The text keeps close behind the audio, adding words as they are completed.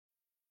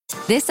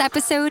This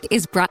episode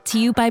is brought to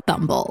you by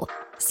Bumble.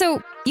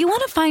 So, you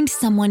want to find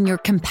someone you're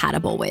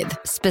compatible with,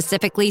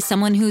 specifically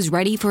someone who's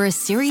ready for a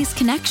serious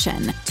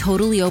connection,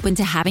 totally open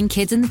to having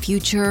kids in the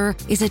future,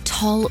 is a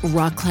tall,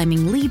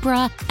 rock-climbing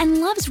Libra,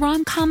 and loves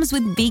rom-coms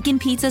with vegan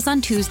pizzas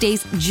on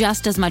Tuesdays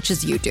just as much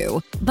as you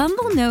do.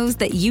 Bumble knows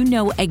that you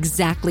know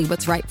exactly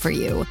what's right for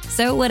you.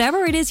 So whatever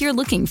it is you're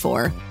looking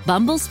for,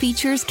 Bumble's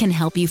features can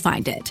help you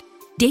find it.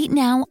 Date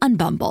now on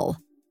Bumble.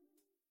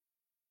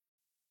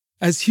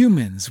 As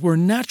humans, we're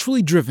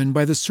naturally driven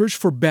by the search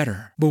for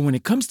better. But when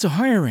it comes to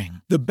hiring,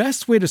 the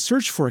best way to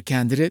search for a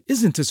candidate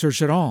isn't to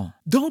search at all.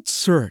 Don't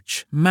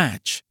search,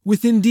 match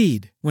with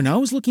Indeed. When I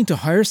was looking to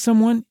hire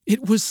someone,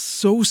 it was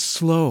so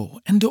slow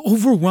and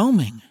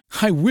overwhelming.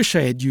 I wish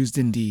I had used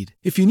Indeed.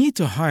 If you need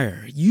to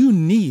hire, you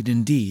need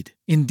Indeed.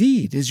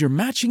 Indeed is your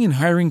matching and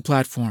hiring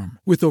platform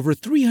with over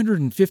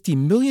 350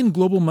 million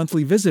global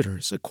monthly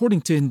visitors,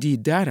 according to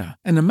Indeed data,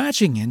 and a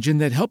matching engine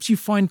that helps you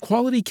find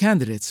quality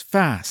candidates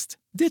fast.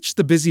 Ditch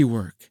the busy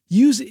work.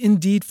 Use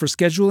Indeed for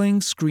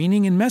scheduling,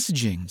 screening, and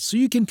messaging so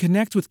you can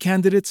connect with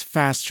candidates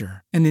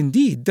faster. And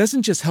Indeed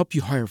doesn't just help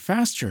you hire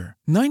faster.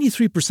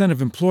 93%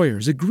 of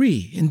employers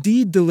agree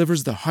Indeed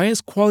delivers the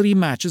highest quality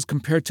matches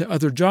compared to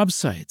other job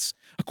sites,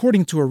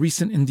 according to a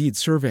recent Indeed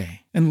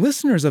survey. And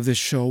listeners of this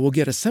show will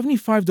get a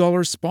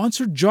 $75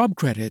 sponsored job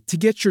credit to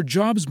get your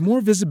jobs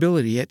more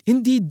visibility at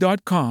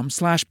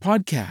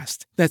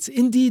Indeed.com/podcast. That's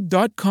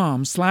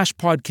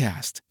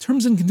Indeed.com/podcast.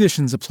 Terms and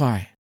conditions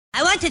apply.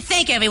 I want to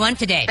thank everyone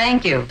today.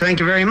 Thank you. Thank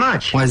you very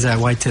much. Why is that?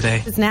 Why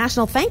today? It's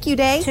National Thank You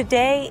Day.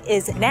 Today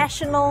is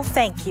National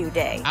Thank You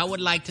Day. I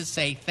would like to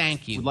say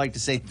thank you. Would like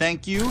to say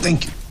thank you.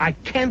 Thank you. I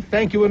can't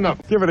thank you enough.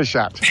 Give it a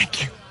shot.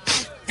 Thank you.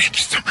 Thank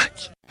you so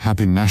much.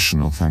 Happy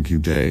National Thank You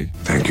Day.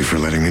 Thank you for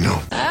letting me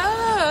know.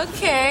 Oh,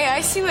 okay.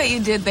 I see what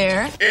you did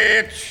there.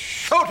 It's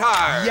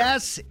showtime.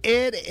 Yes,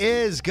 it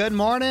is. Good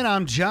morning.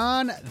 I'm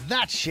John.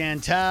 That's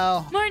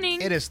Chantel.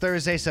 Morning. It is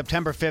Thursday,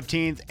 September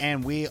 15th,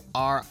 and we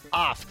are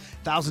off.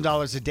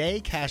 $1,000 a day.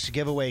 Cash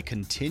giveaway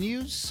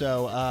continues.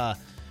 So,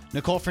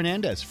 Nicole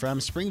Fernandez from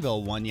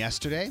Springville won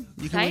yesterday.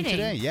 You can win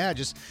today. Yeah,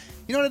 just,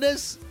 you know what it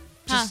is?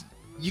 Just,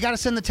 you got to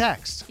send the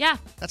text. Yeah.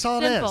 That's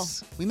all simple. it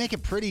is. We make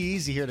it pretty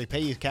easy here to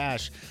pay you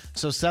cash.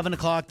 So 7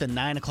 o'clock, then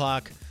 9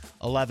 o'clock,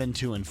 11,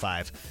 2, and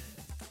 5.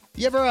 Are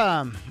you ever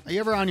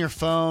on your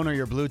phone or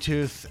your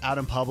Bluetooth out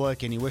in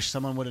public and you wish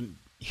someone wouldn't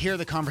hear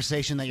the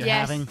conversation that you're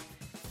having?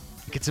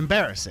 Like, it's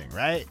embarrassing,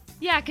 right?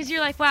 Yeah, because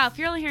you're like, wow, if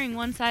you're only hearing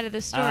one side of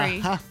the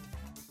story.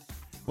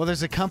 Well,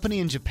 there's a company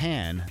in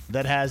Japan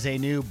that has a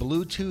new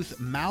Bluetooth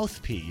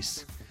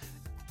mouthpiece.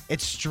 It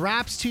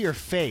straps to your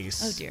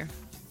face. Oh, dear.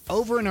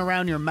 Over and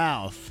around your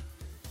mouth,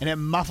 and it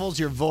muffles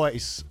your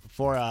voice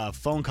for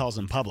phone calls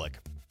in public.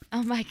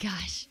 Oh, my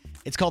gosh.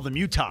 It's called the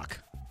Mute Talk.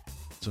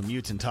 So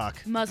mute and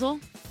talk. Muzzle?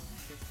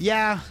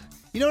 Yeah.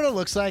 You know what it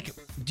looks like?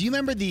 Do you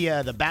remember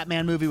the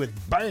Batman movie with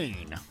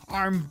Bane?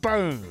 I'm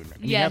Bane.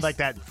 And you have like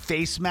that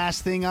face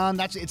mask thing on.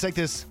 It's like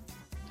this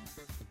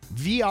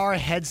VR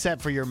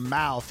headset for your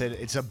mouth.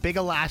 It's a big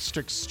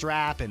elastic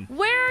strap. And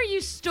where are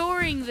you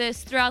storing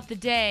this throughout the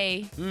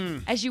day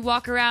as you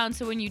walk around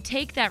so when you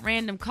take that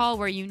random call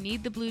where you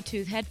need the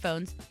Bluetooth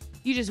headphones,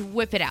 you just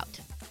whip it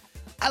out?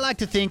 I like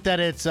to think that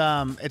it's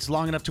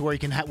long enough to where you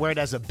can wear it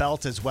as a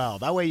belt as well.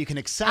 That way you can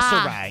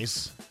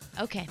accessorize.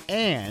 Okay.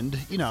 And,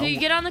 So you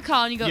get on the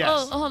call and you go, yes.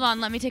 oh, hold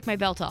on, let me take my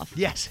belt off.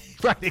 Yes,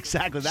 right,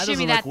 exactly. That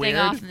Shimmy doesn't that look weird.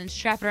 thing off and then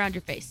strap it around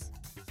your face.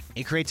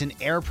 It creates an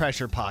air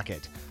pressure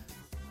pocket.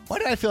 Why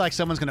do I feel like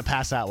someone's going to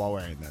pass out while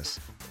wearing this?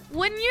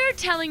 When you're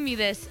telling me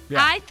this,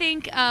 I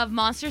think of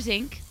Monsters,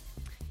 Inc.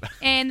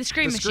 and the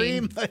Scream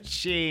Machine. The Scream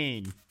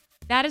Machine.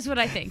 That is what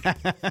I think.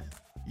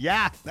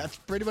 Yeah, that's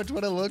pretty much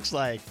what it looks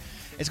like.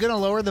 It's going to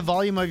lower the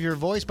volume of your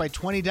voice by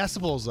 20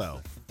 decibels, though.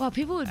 Well,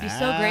 people would be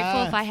so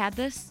grateful if I had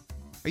this.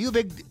 Are you a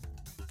big...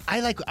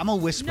 I'm a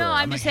whisperer. No,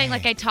 I'm just saying,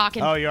 like, I talk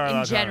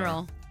in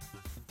general.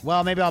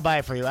 Well, maybe I'll buy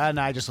it for you. And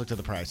I just looked at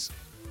the price.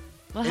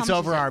 Well, it's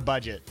over our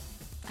budget.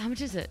 How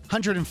much is it?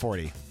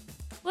 $140.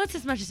 Well, it's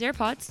as much as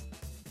AirPods.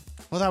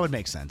 Well, that would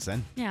make sense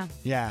then. Yeah.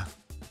 Yeah.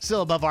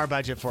 Still above our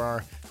budget for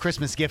our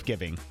Christmas gift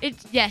giving.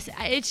 Yes,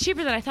 it's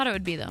cheaper than I thought it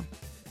would be, though.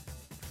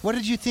 What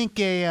did you think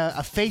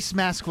a face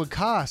mask would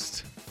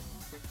cost?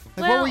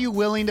 Like, well, what were you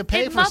willing to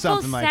pay for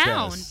something like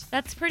this?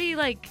 That's pretty,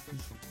 incredible.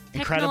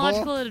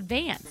 Technological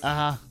advance.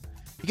 Uh-huh.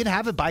 You can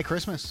have it by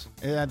Christmas.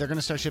 They're going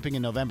to start shipping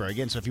in November.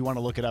 Again, so if you want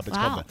to look it up, it's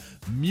called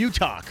the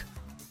Mutalk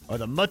or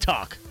the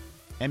Mutalk.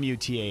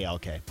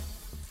 M-U-T-A-L-K.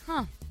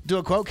 Huh. Do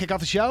a quote, kick off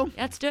the show?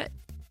 Let's do it.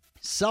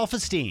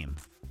 Self-esteem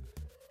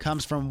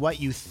comes from what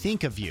you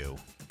think of you,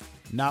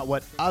 not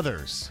what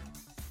others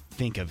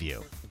think of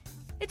you.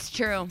 It's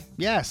true.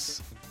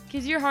 Yes.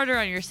 Because you're harder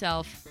on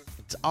yourself.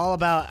 It's all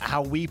about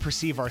how we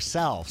perceive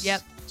ourselves.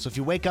 Yep. So if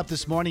you wake up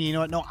this morning, you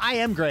know what? No, I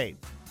am great.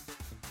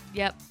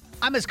 Yep.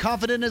 I'm as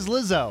confident as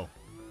Lizzo.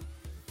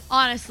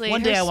 Honestly,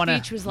 One day her I wanna,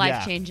 speech was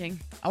life-changing.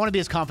 I want to be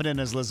as confident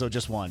as Lizzo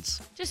just once.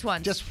 Just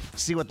once. Just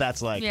see what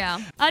that's like. Yeah.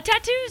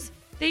 Tattoos,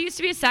 they used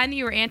to be a sign that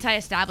you were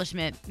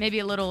anti-establishment. Maybe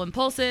a little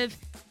impulsive.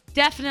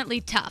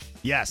 Definitely tough.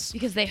 Yes.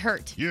 Because they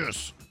hurt.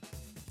 Yes.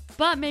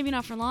 But maybe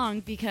not for long,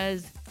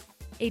 because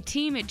a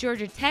team at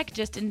Georgia Tech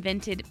just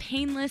invented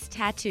painless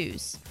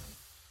tattoos.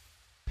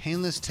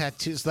 Painless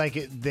tattoos, like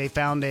they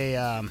found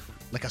a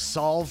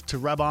solve to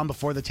rub on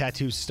before the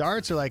tattoo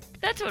starts, or like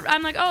That's what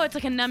I'm like. Oh, it's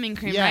like a numbing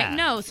cream, Yeah. right?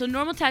 No. So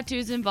normal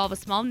tattoos involve a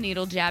small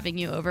needle jabbing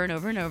you over and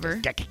over and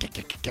over.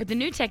 But the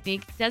new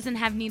technique doesn't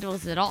have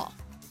needles at all.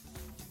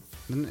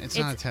 It's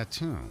not a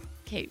tattoo.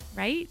 Okay,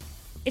 right?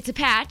 It's a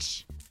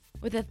patch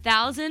with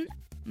 1,000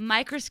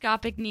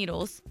 microscopic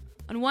needles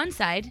on one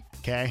side,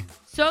 Okay.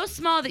 so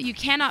small that you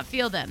cannot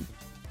feel them.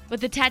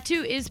 But the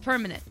tattoo is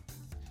permanent.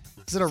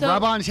 Is it a So-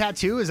 rub-on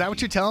tattoo? Is that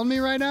what you're telling me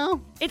right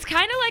now? It's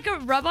kind of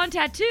like a rub-on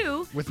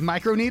tattoo, With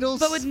micro needles?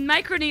 but with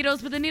micro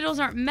needles, but the needles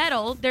aren't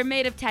metal. They're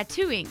made of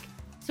tattoo ink.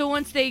 So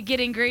once they get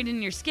ingrained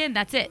in your skin,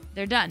 that's it.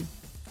 They're done.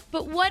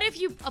 But what if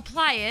you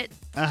apply it?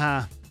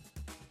 Uh-huh.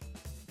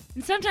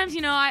 And sometimes,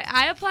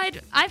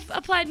 I've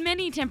applied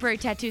many temporary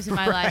tattoos in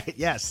my life. Right,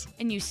 yes.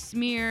 And you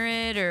smear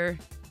it, or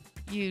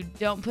you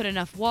don't put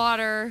enough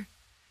water,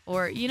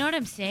 or you know what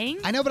I'm saying?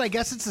 I know, but I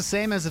guess it's the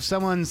same as if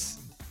someone's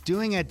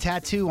doing a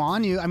tattoo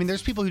on you. I mean,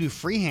 there's people who do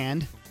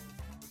freehand.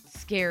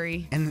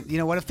 Scary, And,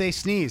 what if they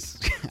sneeze?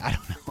 I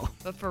don't know.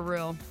 but for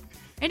real.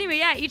 Anyway,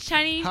 yeah, each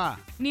tiny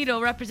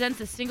needle represents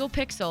a single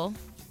pixel,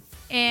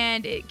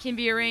 and it can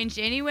be arranged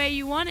any way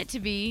you want it to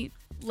be,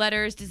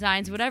 letters,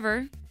 designs,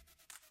 whatever.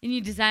 And you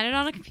design it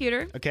on a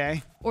computer,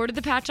 Okay. order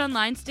the patch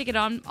online, stick it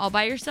on all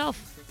by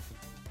yourself.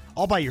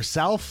 All by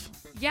yourself?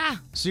 Yeah.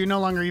 So you're no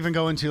longer even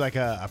going to like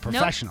a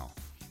professional?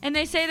 And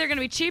they say they're going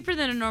to be cheaper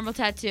than a normal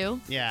tattoo.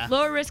 Yeah.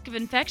 Lower risk of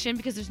infection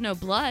because there's no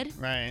blood,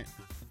 Right.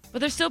 but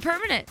they're still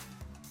permanent.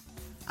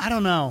 I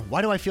don't know.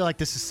 Why do I feel like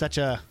this is such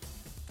a...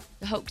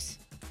 The hoax.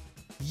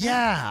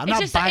 Yeah, I'm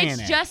not buying it.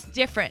 It's just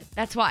different.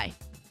 That's why.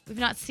 We've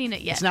not seen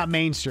it yet. It's not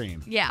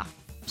mainstream. Yeah.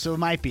 So it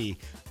might be.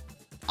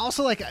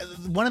 Also, like,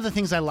 one of the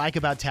things I like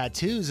about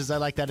tattoos is I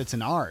like that it's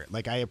an art.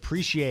 Like, I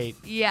appreciate,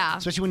 Yeah.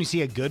 especially when you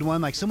see a good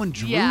one, like someone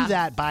drew Yeah.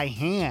 that by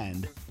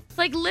hand. It's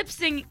like lip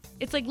sync.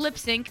 It's like lip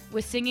sync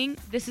with singing.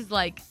 This is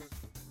like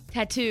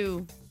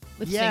tattoo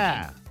with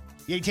Yeah. singing.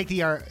 Yeah, you take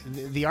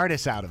the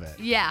artist out of it.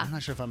 Yeah. I'm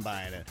not sure if I'm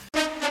buying it.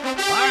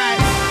 All right.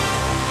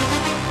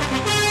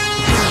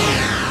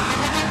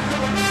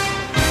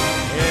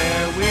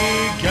 Here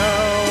we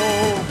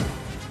go.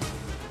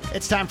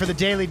 It's time for the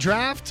daily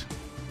draft.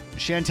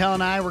 Chantel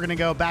and I, we're going to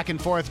go back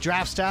and forth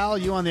draft style.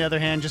 You, on the other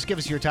hand, just give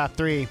us your top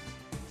three.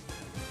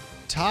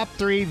 Top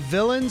three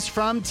villains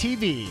from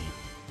TV.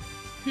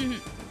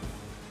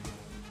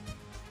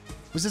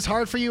 Was this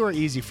hard for you or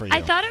easy for you?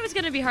 I thought it was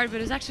going to be hard, but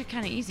it was actually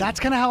kind of easy. That's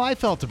kind of how I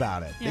felt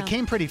about it. Yeah. It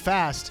came pretty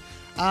fast.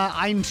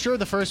 I'm sure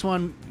the first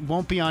one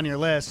won't be on your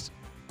list,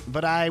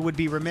 but I would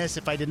be remiss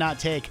if I did not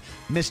take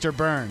Mr.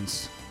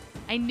 Burns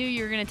I knew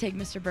you were going to take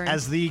Mr. Burns.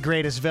 as the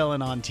greatest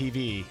villain on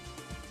TV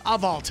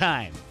of all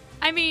time.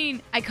 I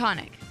mean,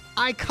 iconic.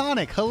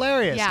 Iconic,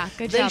 hilarious. Yeah,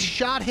 good They job.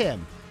 shot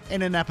him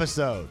in an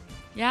episode.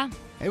 Yeah.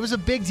 It was a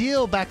big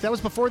deal back. That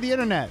was before the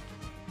internet.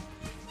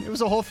 It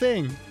was a whole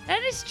thing.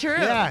 That is true.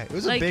 Yeah, it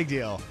was Like, a big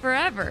deal.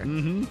 Forever.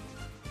 Mm-hmm.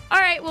 All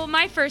right, well,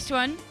 my first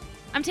one,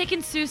 I'm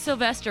taking Sue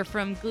Sylvester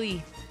from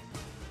Glee.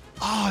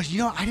 Oh,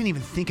 I didn't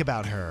even think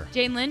about her.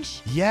 Jane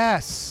Lynch.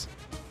 Yes.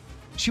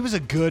 She was a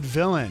good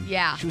villain.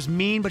 Yeah. She was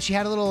mean, but she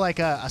had a little like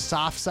a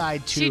soft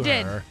side to She her.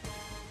 did.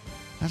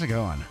 How's it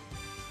going?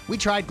 We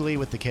tried Glee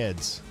with the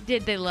kids.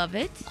 Did they love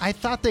it? I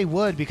thought they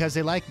would because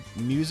they like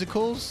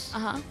musicals.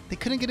 Uh-huh. They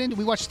couldn't get into.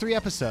 We watched 3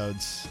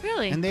 episodes.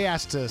 Really? And they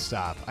asked to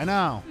stop. I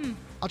know.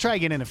 I'll try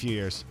again in a few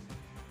years.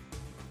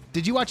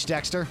 Did you watch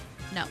Dexter?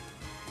 No.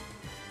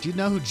 Do you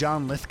know who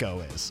John Lithgow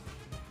is?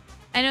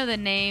 I know the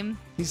name.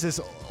 He's this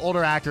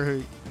older actor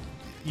who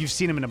you've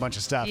seen him in a bunch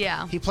of stuff.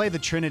 Yeah. He played the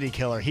Trinity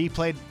Killer. He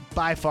played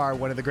by far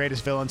one of the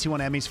greatest villains. He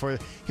won Emmys for. He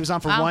was on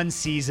for Wow. 1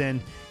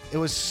 season. It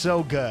was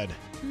so good.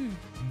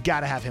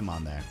 Gotta have him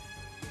on there.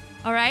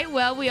 All right,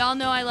 well, we all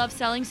know I love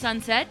Selling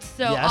Sunset,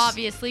 so Yes.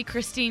 obviously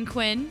Christine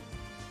Quinn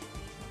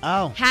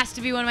Oh. has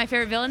to be one of my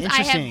favorite villains. I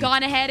Interesting. have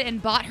gone ahead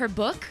and bought her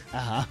book. Uh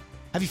huh.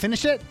 Have you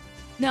finished it?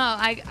 No,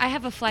 I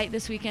have a flight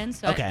this weekend,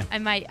 so Okay. I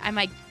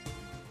might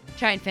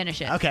try and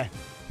finish it. Okay.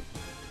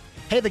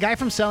 Hey, the guy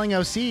from Selling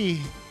OC.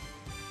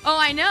 Oh,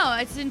 I know.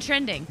 It's in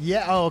trending.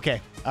 Yeah. Oh,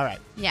 okay. All right.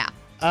 Yeah.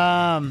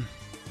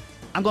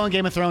 I'm going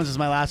Game of Thrones as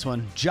my last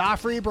one.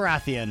 Joffrey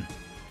Baratheon.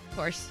 Of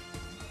course.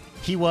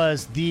 He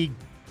was.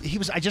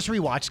 I just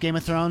rewatched Game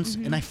of Thrones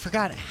and I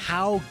forgot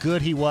how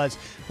good he was.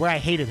 Where I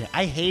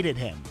hated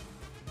him.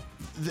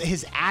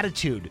 His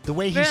attitude, the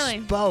way he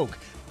Really? spoke.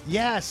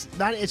 Yes.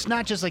 It's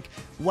not just like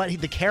what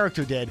the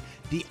character did.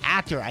 The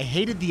actor. I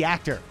hated the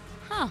actor.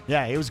 Huh.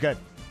 Yeah, it was good.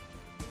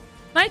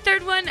 My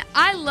third one,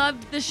 I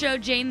loved the show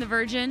Jane the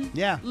Virgin.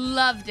 Yeah.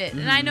 Loved it.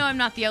 And I know I'm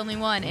not the only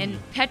one. And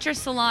Petra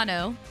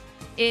Solano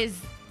is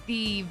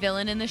the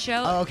villain in the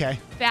show. Oh, okay.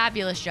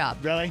 Fabulous job.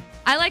 Really?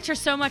 I liked her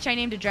so much I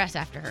named a dress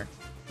after her.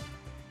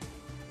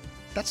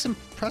 That's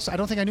impressive. I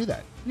don't think I knew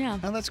that. Yeah.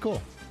 Oh, that's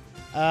cool.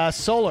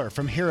 Solar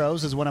from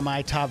Heroes is one of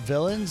my top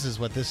villains, is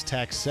what this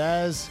text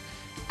says.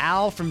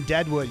 Al from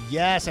Deadwood.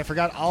 Yes, I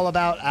forgot all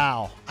about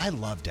Al. I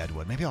love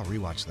Deadwood. Maybe I'll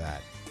rewatch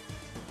that.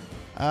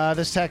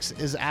 This text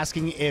is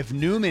asking if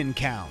Newman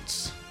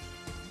counts.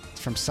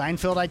 It's from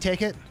Seinfeld, I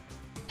take it.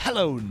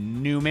 Hello,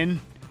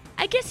 Newman.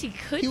 I guess he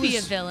could be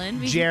a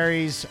villain.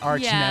 Jerry's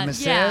arch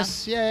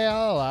nemesis. Yeah,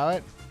 I'll allow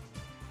it.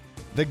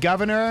 The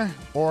governor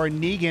or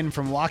Negan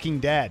from Walking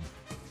Dead?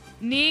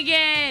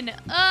 Negan.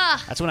 Ugh.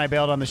 That's when I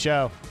bailed on the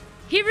show.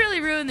 He really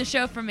ruined the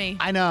show for me.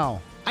 I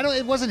know.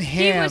 It wasn't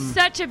him. He was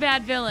such a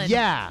bad villain.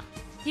 Yeah.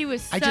 He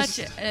was such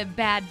a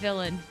bad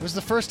villain. It was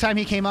the first time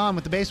he came on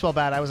with the baseball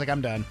bat. I was like,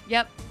 I'm done.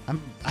 Yep.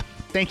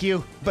 Thank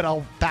you, but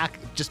I'll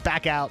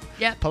back out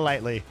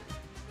politely.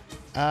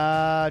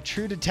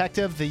 True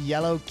Detective, The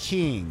Yellow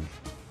King.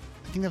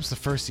 I think that was the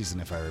first season,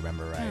 if I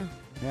remember right.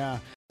 Yeah.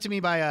 To me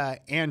by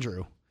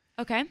Andrew.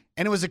 Okay.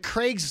 And it was a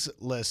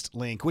Craigslist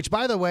link, which,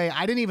 by the way,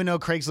 I didn't even know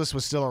Craigslist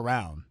was still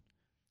around.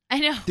 I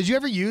know. Did you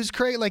ever use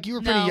Craigslist? Like, you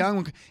were pretty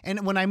young.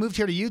 And when I moved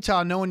here to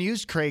Utah, no one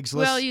used Craigslist.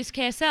 We all used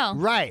KSL.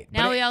 Right.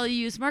 Now we all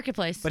use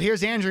Marketplace. But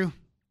here's Andrew,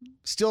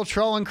 still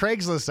trolling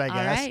Craigslist, I guess.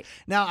 All right.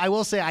 Now, I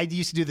will say I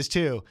used to do this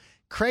too.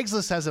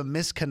 Craigslist has a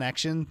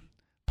misconnection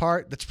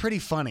part that's pretty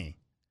funny.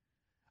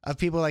 Of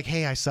people like,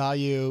 hey, I saw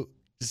you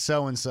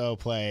so-and-so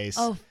place.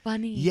 Oh,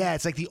 funny. Yeah,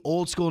 it's like the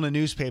old school in a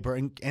newspaper,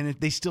 and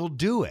they still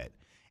do it.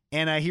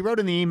 And he wrote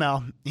in the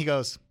email, he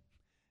goes,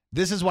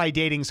 this is why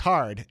dating's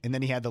hard. And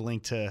then he had the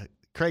link to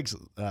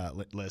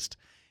Craigslist.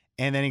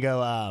 And then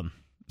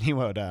he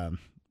wrote,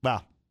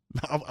 well,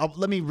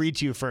 let me read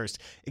to you first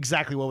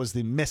exactly what was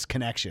the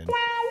misconnection.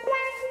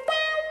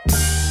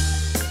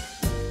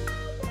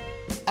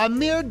 A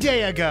mere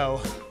day ago,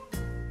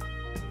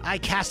 I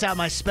cast out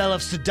my spell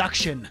of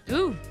seduction.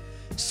 Ooh.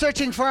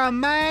 Searching for a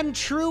man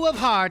true of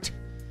heart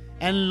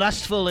and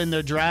lustful in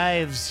their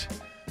drives,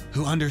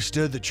 who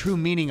understood the true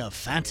meaning of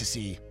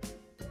fantasy.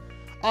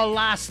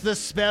 Alas, the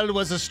spell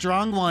was a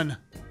strong one,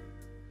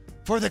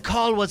 for the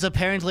call was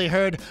apparently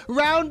heard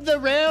round the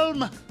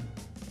realm.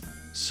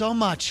 So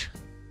much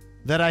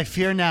that I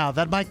fear now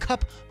that my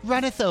cup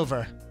runneth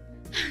over.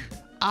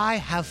 I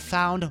have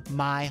found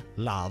my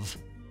love.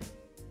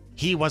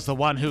 He was the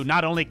one who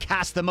not only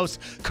cast the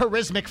most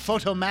charismatic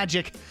photo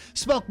magic,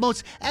 spoke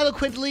most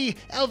eloquently,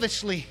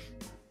 elvishly,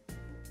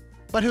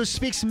 but who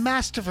speaks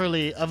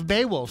masterfully of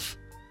Beowulf,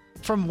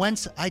 from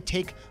whence I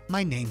take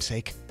my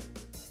namesake.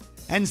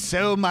 And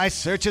so my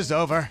search is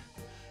over,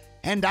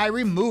 and I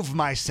remove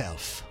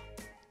myself,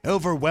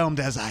 overwhelmed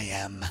as I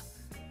am,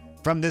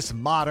 from this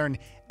modern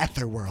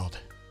ether world.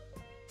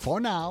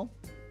 For now,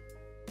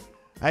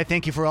 I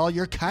thank you for all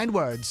your kind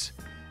words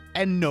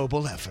and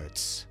noble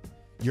efforts.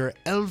 Your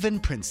elven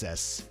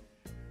princess,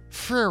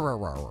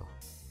 Frereror.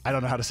 I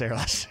don't know how to say her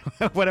last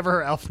whatever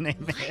her elf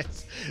name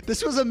is.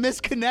 This was a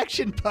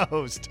misconnection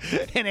post,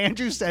 and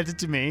Andrew sent it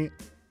to me.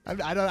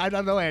 I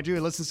don't know Andrew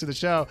who listens to the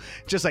show.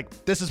 Just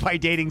like, this is why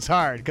dating's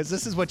hard, because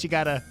this is what you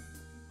gotta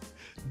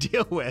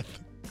deal with.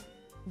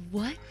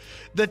 What?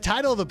 The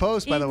title of the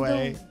post, by the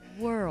way,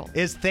 world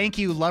is "Thank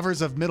You,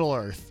 Lovers of Middle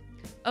Earth."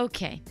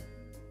 Okay.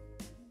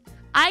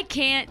 I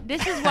can't.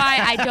 This is why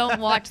I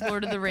don't watch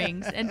Lord of the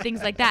Rings and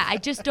things like that. I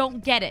just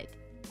don't get it.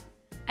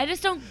 I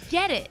just don't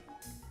get it.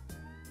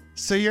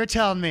 So you're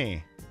telling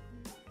me,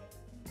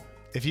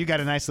 if you got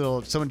a nice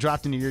little, someone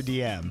dropped into your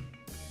DM,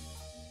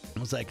 it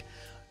was like,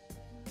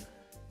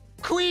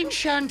 Queen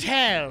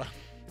Chantel,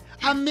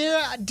 a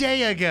mere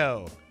day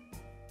ago.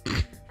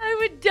 I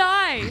would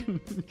die.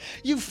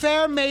 You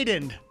fair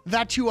maiden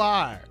that you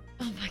are.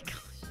 Oh my gosh.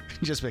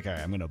 Just like, all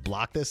right, I'm going to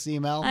block this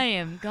email. I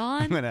am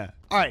gone.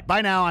 All right,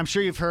 by now, I'm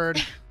sure you've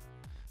heard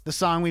the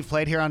song we've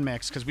played here on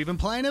Mix, because we've been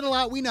playing it a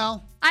lot, we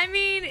know. I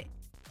mean,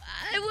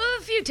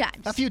 a few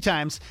times. A few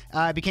times.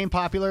 It became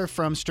popular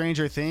from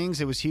Stranger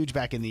Things. It was huge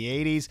back in the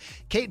 80s.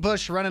 Kate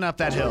Bush, Running Up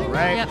That Hill,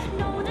 right? Yep.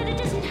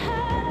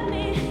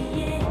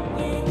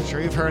 I'm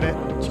sure you've heard it.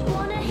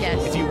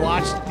 Yes. If you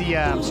watched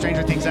the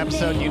Stranger Things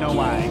episode, you know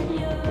why.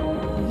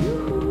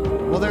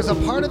 Well, there's a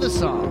part of the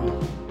song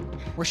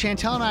where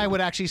Chantel and I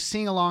would actually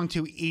sing along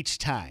to each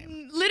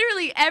time.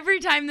 Literally every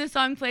time this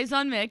song plays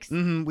on Mix,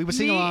 we would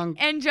sing along.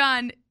 And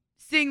John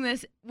sing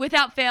this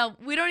without fail.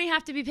 We don't even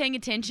have to be paying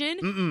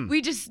attention.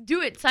 We just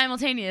do it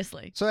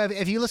simultaneously. So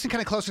if you listen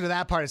kind of closer to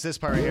that part, it's this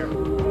part right here.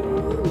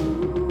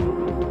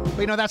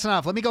 But that's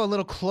enough. Let me go a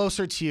little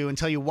closer to you and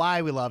tell you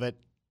why we love it.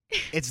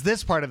 It's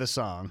this part of the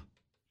song.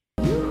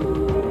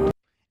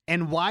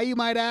 And why, you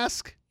might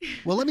ask?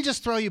 Well, let me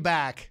just throw you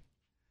back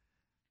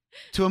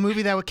to a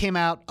movie that came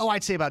out,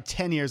 I'd say about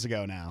 10 years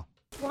ago now.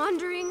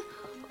 Wandering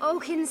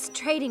Oaken's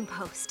Trading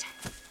Post.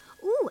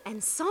 Ooh,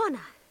 and sauna.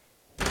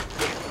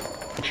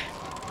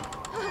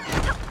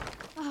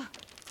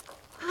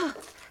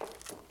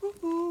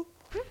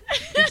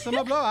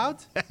 Summer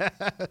blowout.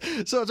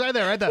 So it's right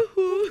there.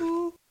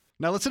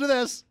 Now listen to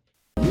this.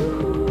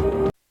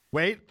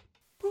 Wait.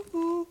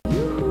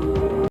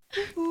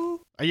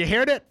 Are you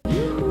hearing it?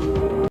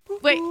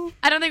 Wait,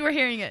 I don't think we're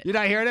hearing it. You're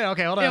not hearing it?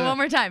 Okay, hold on. Yeah, one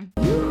more time.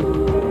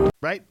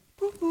 Right?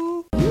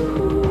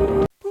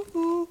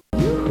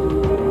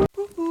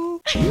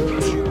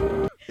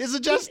 Is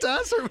it just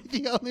us, or are we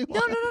the only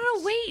one?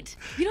 No, wait.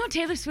 You know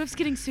Taylor Swift's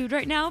getting sued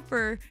right now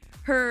for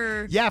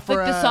her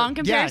the song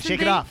comparison shake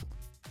thing? it off.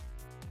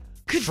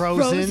 Could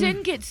Frozen?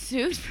 Frozen get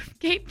sued for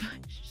Kate Bush?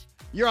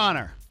 Your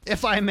Honor,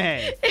 if I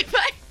may.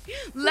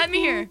 Let me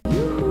hear.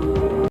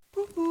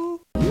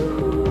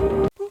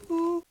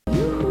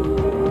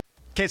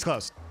 Case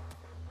closed.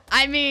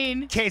 I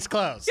mean. Case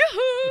closed.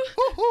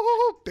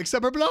 Yoo-hoo. Big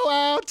summer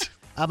blowout.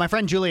 My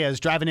friend Julia is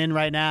driving in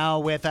right now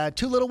with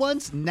two little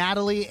ones,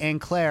 Natalie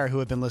and Claire, who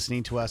have been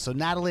listening to us. So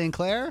Natalie and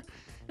Claire,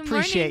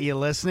 appreciate you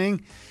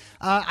listening.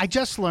 I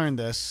just learned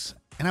this,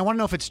 and I want to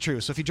know if it's true.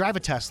 So if you drive a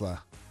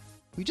Tesla,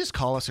 will you just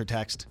call us or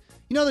text?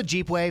 You know the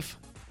Jeep Wave?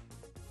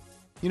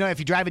 You know, if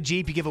you drive a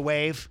Jeep, you give a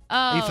wave. Oh.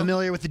 Are you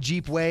familiar with the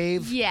Jeep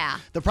Wave? Yeah.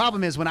 The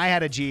problem is when I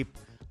had a Jeep,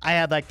 I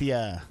had like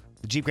the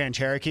Jeep Grand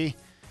Cherokee,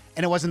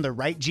 and it wasn't the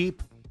right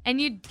Jeep. And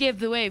you'd give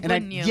the wave, And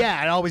wouldn't you? Yeah,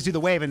 I'd always do the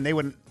wave, and they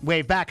wouldn't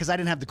wave back because I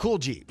didn't have the cool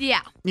Jeep.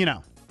 Yeah. You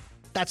know,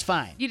 that's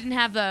fine. You didn't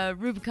have the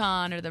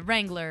Rubicon or the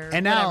Wrangler or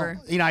And whatever.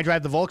 now, you know, I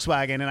drive the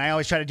Volkswagen, and I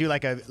always try to do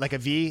like a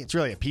V. It's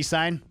really a peace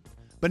sign,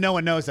 but no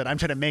one knows that I'm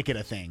trying to make it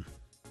a thing.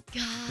 It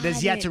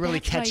has yet to really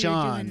That's why catch you're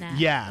on. doing that.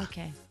 Yeah.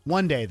 Okay.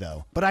 One day,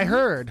 though. But I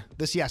heard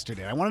this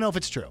yesterday. I want to know if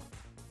it's true.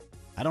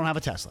 I don't have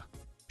a Tesla.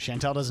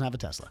 Chantel doesn't have a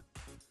Tesla.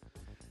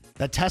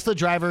 That Tesla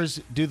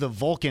drivers do the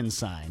Vulcan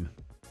sign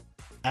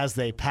as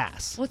they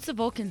pass. What's the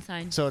Vulcan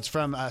sign? So it's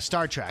from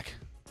Star Trek.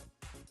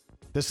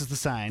 This is the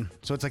sign.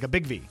 So it's like a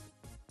big V. Do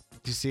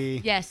you see?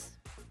 Yes.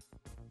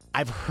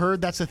 I've heard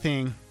that's a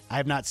thing. I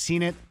have not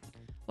seen it.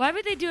 Why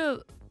would they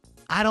do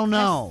I don't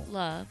know.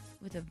 Tesla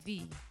with a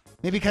V?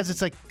 Maybe because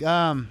it's like,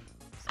 I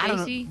don't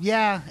know. Spacey?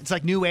 Yeah, it's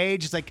like new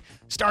age. It's like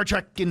Star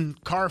Trek in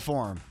car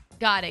form.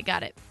 Got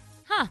it.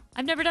 Huh.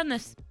 I've never done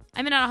this.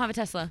 I mean, I don't have a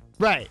Tesla.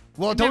 Right.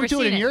 Well, I've don't never do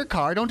it seen in it. your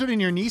car. Don't do it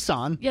in your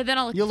Nissan. Yeah, then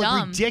I'll look You'll look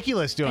dumb.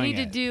 ridiculous doing I need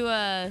it. to do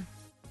I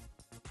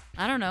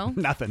don't know.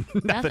 Nothing.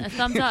 A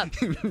thumbs up.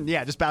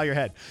 Yeah, just bow your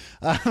head.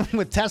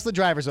 With Tesla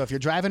drivers, though, if you're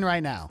driving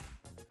right now,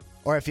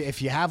 or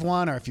if you have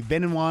one, or if you've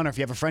been in one, or if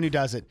you have a friend who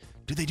does it,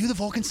 do they do the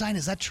Vulcan sign?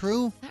 Is that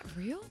true? Is that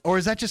real? Or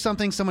is that just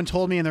something someone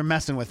told me and they're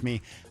messing with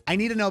me? I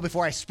need to know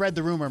before I spread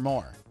the rumor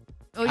more.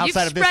 Oh,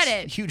 outside you of this spread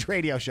it. huge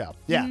radio show.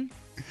 Yeah. Mm-hmm.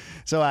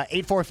 So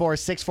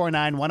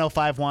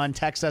 844-649-1051.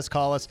 Text us,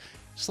 call us.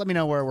 Just let me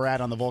know where we're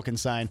at on the Vulcan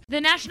sign. The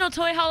National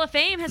Toy Hall of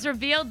Fame has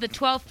revealed the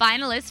 12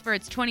 finalists for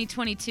its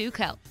 2022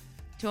 class.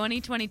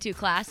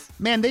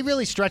 Man, they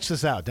really stretch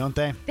this out, don't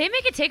they? They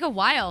make it take a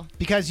while.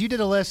 Because you did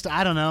a list,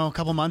 I don't know, a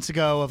couple months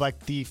ago of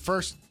like the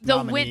first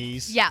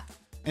nominees. Yeah.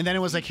 And then it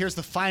was like, here's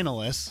the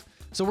finalists.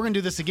 So we're going to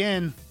do this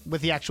again with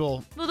the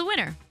actual. Well, the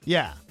winner.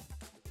 Yeah.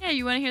 Yeah,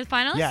 you want to hear the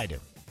finalists? Yeah, I do.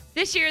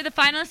 This year, the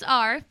finalists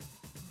are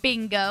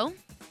Bingo,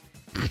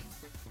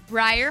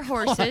 Breyer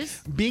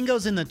Horses.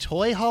 Bingo's in the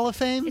Toy Hall of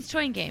Fame? It's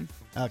Toy and Game.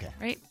 Okay.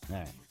 Right? All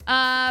right.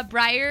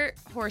 Breyer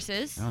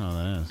Horses. I don't know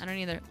what that is. I don't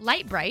either.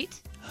 Light Bright.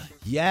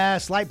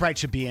 Yes, Light Bright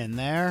should be in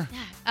there.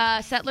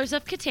 Settlers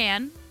of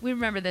Catan. We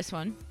remember this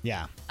one.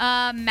 Yeah.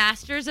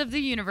 Masters of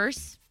the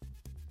Universe.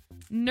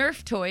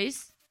 Nerf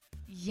Toys.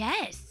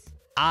 Yes.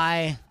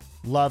 I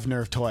love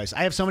Nerf toys.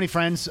 I have so many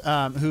friends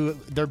who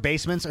their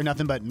basements are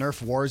nothing but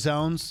Nerf war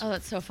zones. Oh,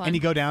 that's so fun. And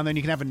you go down there and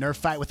you can have a Nerf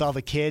fight with all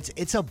the kids.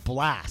 It's a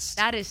blast.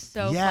 That is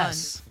so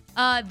Yes.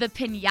 fun. The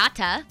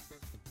Pinata.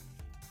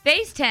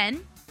 Phase 10.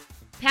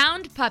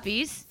 Pound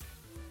Puppies.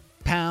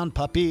 Pound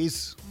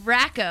puppies.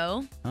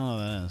 Racco. I don't know what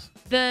that is.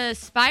 The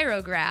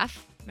Spirograph.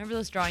 Remember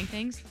those drawing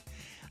things?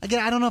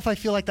 Again, I don't know if I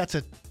feel like that's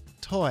a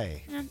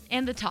toy.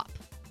 And the top.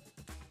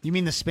 You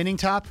mean the spinning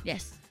top?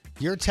 Yes.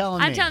 You're telling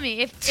me. I'm telling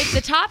you, if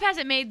the top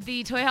hasn't made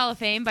the Toy Hall of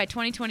Fame by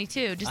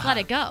 2022, just let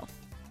it go.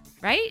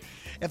 Right?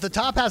 If the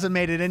top hasn't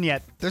made it in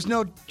yet, there's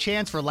no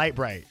chance for Light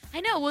Bright.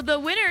 I know. Well, the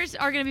winners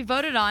are going to be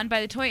voted on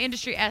by the toy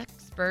industry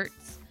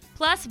experts,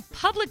 plus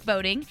public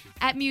voting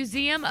at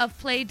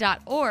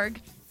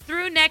museumofplay.org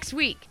through next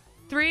week.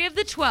 3 of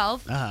the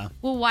 12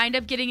 will wind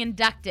up getting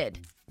inducted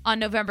on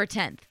November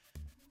 10th.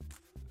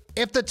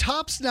 If the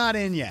top's not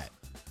in yet,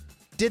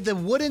 did the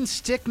wooden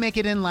stick make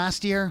it in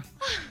last year?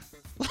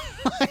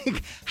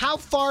 Like, how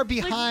far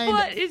behind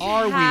what is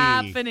are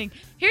happening?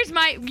 Here's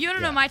my, you want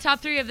to know my top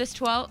 3 of this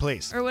 12?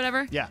 Please. Or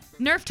whatever? Yeah.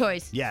 Nerf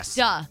toys. Yes.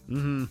 Duh.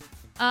 Mm-hmm.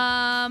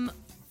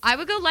 I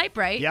would go Light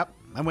Bright. Yep,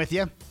 I'm with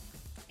you.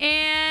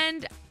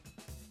 And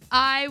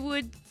I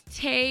would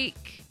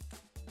take,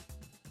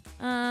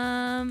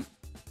 I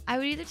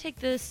would either take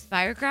the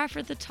Spirograph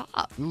or the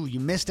top. Ooh, you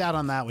missed out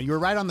on that one. You were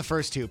right on the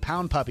first 2.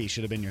 Pound Puppy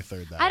should have been your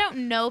third, though. I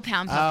don't know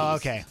Pound Puppies. Oh,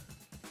 okay.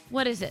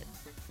 What is it?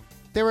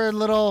 They were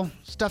little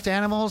stuffed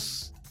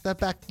animals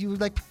that you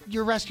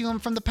rescue them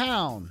from the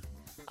pound.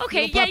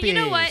 Okay, Little yeah, you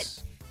know what?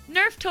 puppies.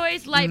 Nerf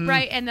toys, Light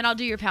Bright, and then I'll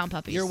do your Pound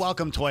Puppies. You're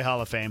welcome, Toy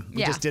Hall of Fame.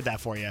 We Yeah. just did that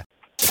for you.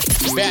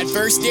 Bad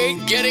first date,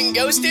 getting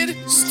ghosted,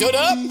 stood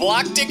up,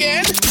 blocked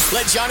again?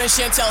 Let John and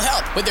Chantel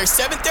help with their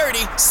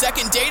 7:30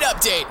 second date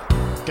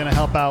update. Gonna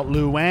help out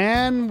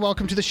Luann.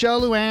 Welcome to the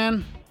show,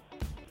 Luann.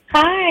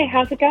 Hi,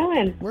 how's it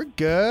going? We're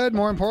good.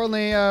 More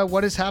importantly,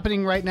 what is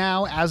happening right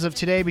now as of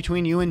today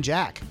between you and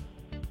Jack?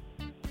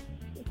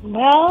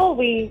 Well,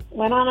 we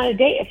went on a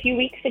date a few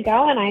weeks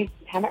ago, and I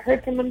haven't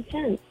heard from him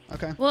since.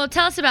 Okay. Well,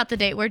 tell us about the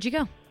date. Where'd you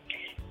go?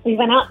 we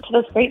went out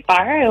to this great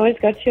bar I always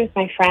go to with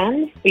my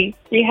friends. We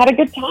had a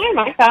good time,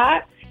 I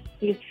thought.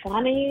 He was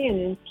funny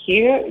and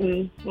cute,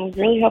 and I was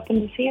really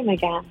hoping to see him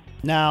again.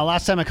 Now,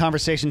 last time a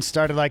conversation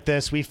started like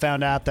this, we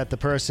found out that the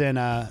person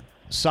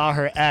saw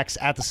her ex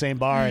at the same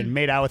bar and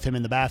made out with him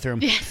in the bathroom.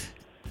 Yes.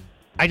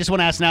 I just want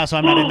to ask now, so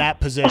I'm not in that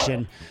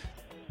position.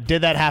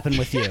 Did that happen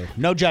with you?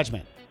 No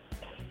judgment.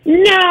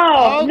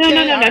 No, Okay,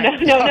 no,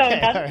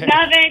 right.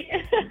 nothing.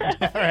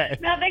 All right.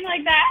 Nothing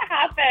like that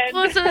happened.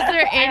 Well, so is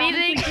there I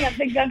anything? honestly can't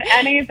think of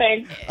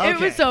anything. It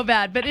was so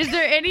bad. But is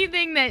there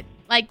anything that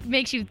like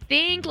makes you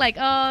think like,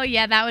 oh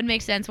yeah, that would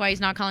make sense why he's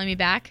not calling me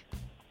back?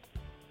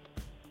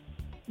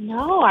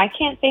 No, I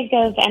can't think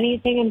of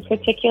anything in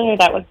particular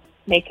that would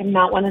make him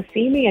not want to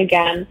see me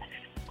again.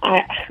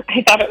 I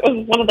thought it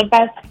was one of the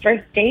best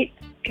first dates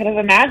could have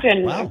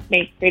imagined. Wow. I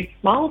made great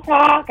small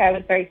talk. I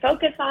was very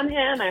focused on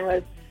him. I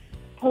was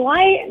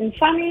polite and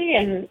funny,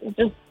 and it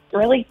just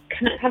really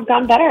couldn't have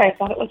gone better. I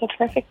thought it was a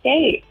perfect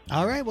date.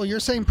 All right. Well, you're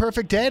saying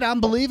perfect date.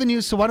 I'm believing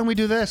you. So why don't we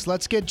do this?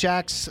 Let's get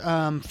Jack's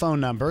phone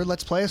number.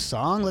 Let's play a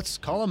song. Let's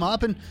call him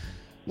up, and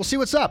we'll see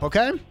what's up,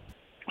 okay?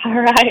 All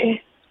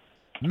right.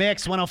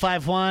 Mix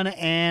 105.1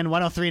 and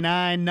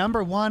 103.9.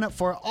 Number one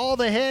for all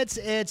the hits.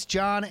 It's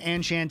John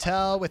and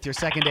Chantel with your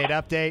second date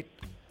update.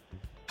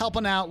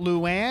 Helping out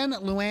Luann.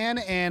 Luann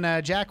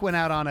and Jack went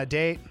out on a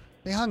date.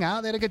 They hung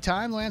out. They had a good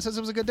time. Luann says it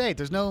was a good date.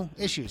 There's no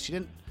issues. She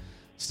didn't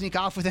sneak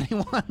off with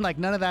anyone. Like,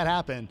 none of that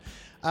happened.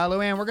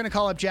 Luann, we're going to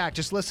call up Jack.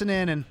 Just listen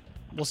in, and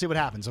we'll see what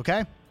happens,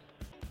 okay?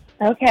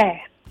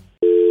 Okay.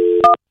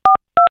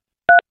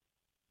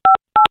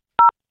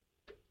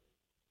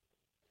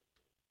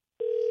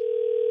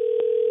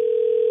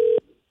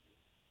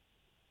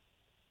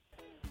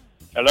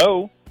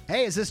 Hello?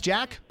 Hey, is this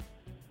Jack?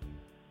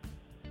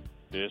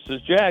 This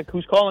is Jack.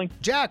 Who's calling?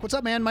 Jack, what's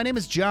up, man? My name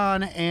is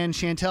John, and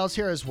Chantel's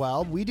here as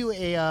well. We do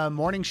a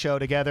morning show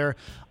together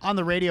on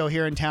the radio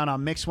here in town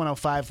on Mix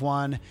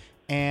 105.1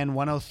 and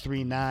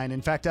 103.9.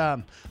 In fact,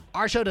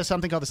 our show does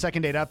something called the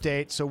Second Date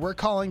Update, so we're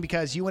calling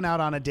because you went out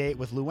on a date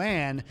with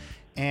Luann,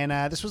 and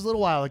this was a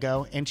little while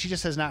ago, and she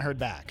just has not heard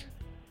back.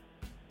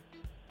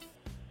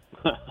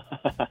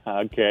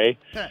 Okay.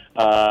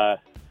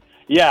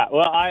 Yeah,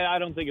 well, I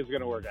don't think it's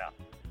going to work out.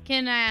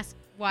 Can I ask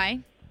why?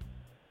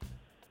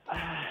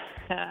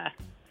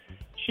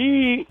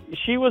 She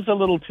was a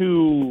little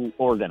too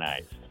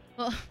organized.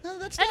 Well,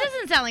 that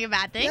doesn't sound like a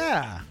bad thing.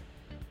 Yeah.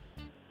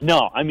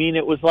 No, I mean,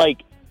 it was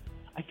like,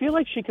 I feel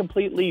like she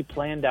completely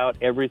planned out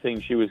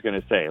everything she was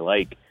going to say.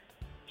 Like,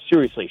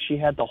 seriously, she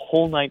had the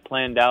whole night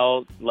planned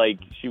out like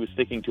she was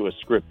sticking to a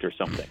script or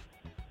something.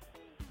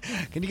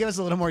 Can you give us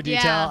a little more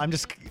detail? Yeah.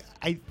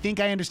 I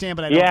think I understand,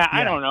 but I don't. Yeah,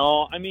 I don't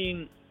know. I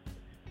mean,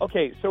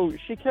 okay, so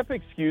she kept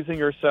excusing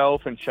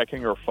herself and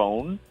checking her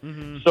phone.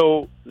 Mm-hmm.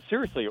 So,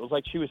 seriously, it was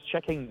like she was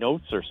checking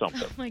notes or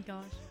something. Oh, my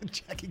gosh.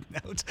 Checking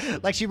notes.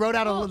 Like she wrote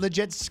out a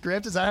legit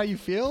script? Is that how you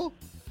feel?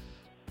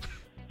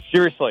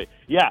 Seriously.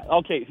 Yeah,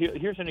 okay,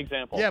 here's an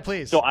example. Yeah,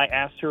 please. So I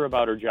asked her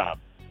about her job,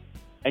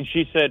 and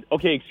she said,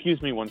 okay,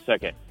 excuse me 1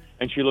 second.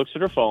 And she looks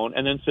at her phone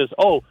and then says,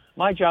 oh,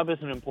 my job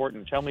isn't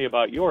important. Tell me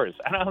about yours.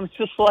 And I was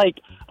just like,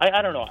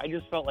 I don't know. I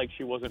just felt like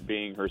she wasn't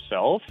being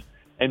herself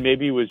and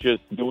maybe was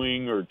just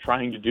doing or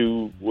trying to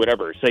do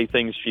whatever, say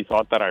things she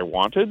thought that I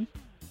wanted.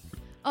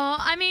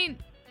 I mean,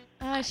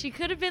 she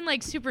could have been,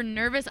 like, super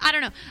nervous. I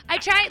don't know. I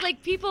tried, like,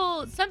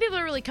 some people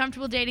are really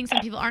comfortable dating. Some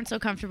people aren't so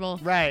comfortable.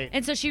 Right.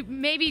 And so she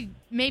maybe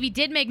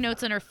did make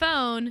notes on her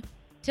phone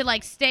to,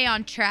 like, stay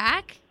on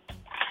track.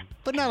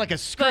 But not like a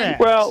script.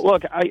 Well,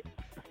 look,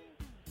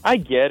 I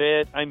get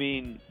it. I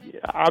mean,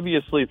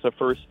 obviously it's a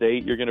first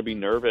date. You're going to be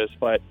nervous,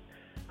 but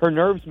her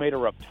nerves made her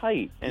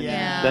uptight. And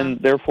then,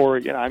 therefore,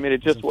 I mean,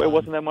 it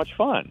wasn't that much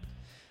fun.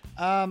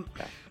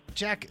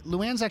 Jack,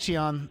 Luann's actually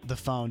on the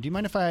phone. Do you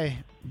mind if I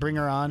bring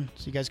her on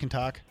so you guys can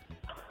talk?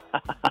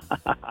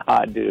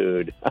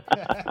 Dude.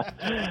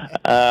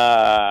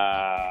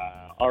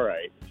 All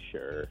right,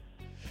 sure.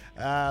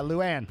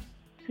 Luann,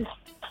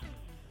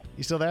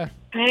 you still there?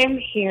 I'm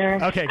here.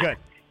 Okay, good.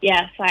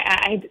 Yes,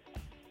 I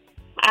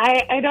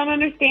don't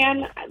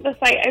understand. The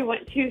site I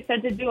went to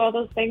said to do all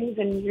those things,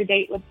 and your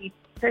date would be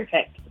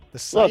perfect. The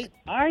site? Look,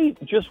 I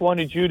just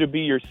wanted you to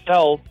be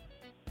yourself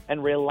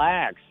and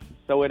relax,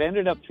 so it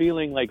ended up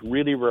feeling like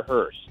really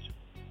rehearsed.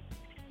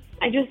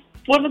 I just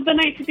wanted the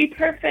night to be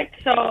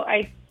perfect, so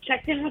I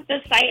checked in with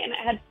this site, and it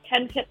had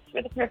 10 tips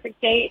for the perfect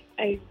date.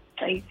 I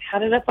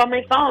had it up on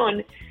my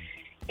phone,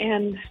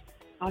 and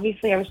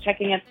obviously I was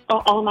checking it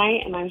all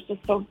night, and I was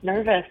just so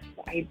nervous.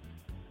 I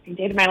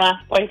dated my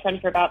last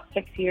boyfriend for about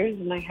 6 years,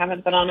 and I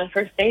haven't been on a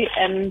first date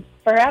in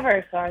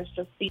forever, so I was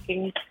just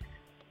seeking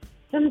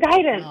some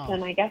guidance,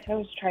 and I guess I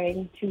was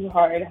trying too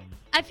hard.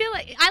 I feel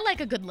like I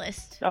like a good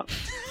list. Oh.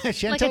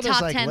 Like a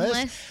top 10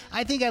 list.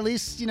 I think at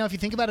least, if you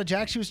think about it,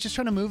 Jack, she was just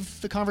trying to move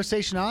the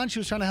conversation on. She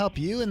was trying to help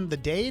you in the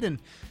date, and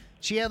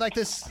she had like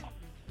this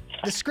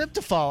script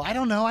to follow. I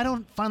don't know. I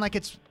don't find like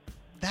it's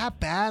that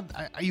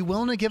bad. Are you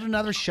willing to give it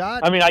another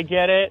shot? I mean, I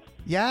get it.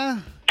 Yeah?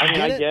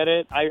 I get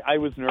it. I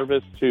was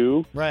nervous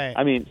too. Right.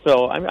 I mean,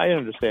 so I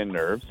understand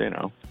nerves,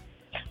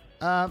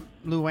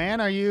 Luann,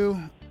 are you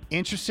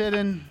interested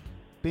in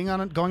going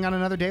on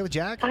another date with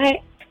Jack?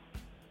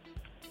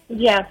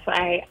 Yes,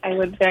 I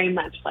would very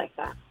much like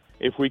that.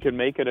 If we could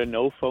make it a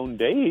no-phone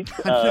date,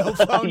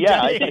 no-phone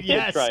yeah, date, I think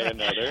yes. we'll try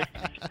another.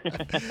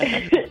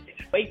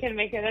 We can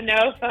make it a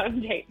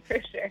no-phone date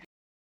for sure.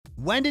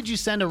 When did you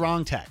send a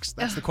wrong text?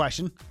 That's the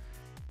question.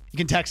 You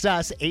can text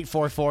us,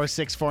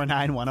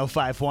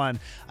 844-649-1051.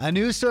 A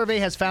new survey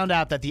has found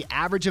out that the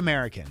average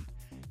American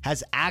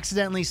has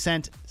accidentally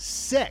sent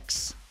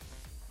 6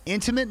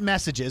 intimate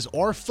messages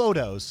or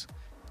photos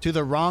to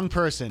the wrong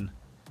person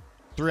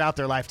throughout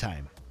their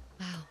lifetime.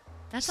 Wow,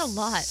 that's a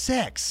lot.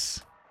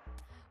 6.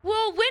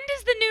 Well, when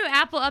does the new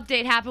Apple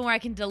update happen where I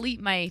can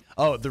delete my...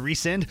 Oh, the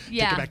resend?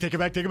 Yeah. Take it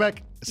back.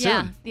 Soon.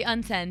 Yeah, the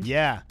unsend.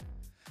 Yeah.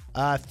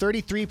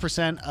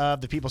 33%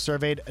 of the people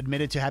surveyed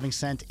admitted to having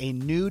sent a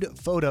nude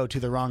photo to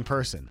the wrong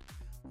person.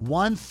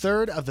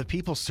 1/3 of the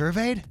people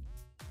surveyed?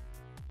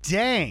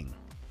 Dang.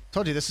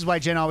 Told you, this is why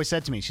Jen always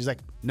said to me, she's like,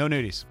 no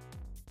nudies.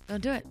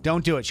 Don't do it.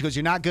 Don't do it. She goes,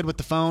 you're not good with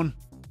the phone.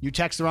 You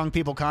text the wrong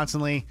people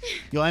constantly.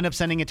 You'll end up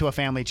sending it to a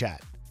family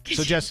chat.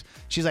 So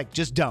she's like,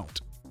 just don't.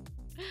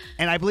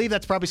 And I believe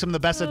that's probably some of the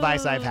best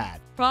advice I've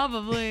had.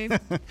 Probably.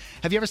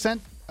 Have you ever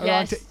sent a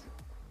wrong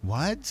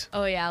What?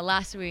 Oh, yeah,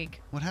 last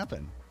week. What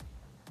happened?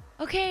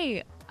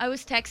 Okay, I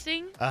was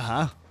texting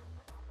my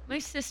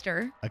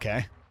sister.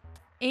 Okay.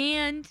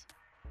 And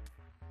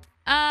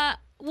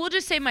we'll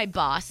just say my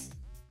boss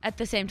at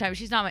the same time.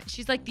 She's not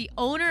she's like the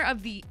owner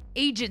of the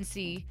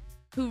agency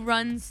who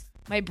runs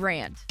my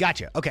brand.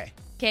 Gotcha. Okay.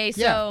 Okay,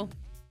 so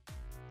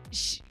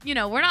we're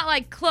not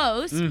like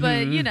close,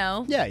 but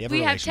Yeah, you have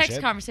we a have text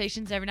relationship.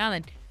 conversations every now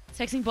and then.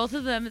 Texting both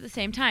of them at the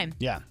same time.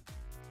 Yeah.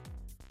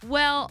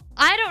 Well,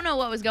 I don't know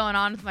what was going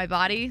on with my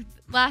body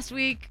last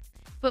week,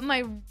 but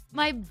my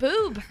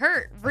boob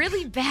hurt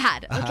really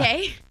bad,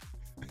 okay?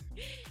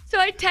 So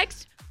I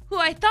text who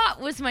I thought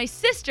was my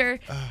sister,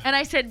 and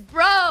I said,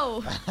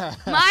 bro,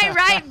 my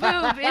right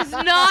boob is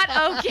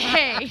not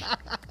okay.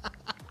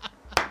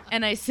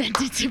 And I sent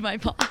it to my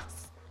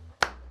boss.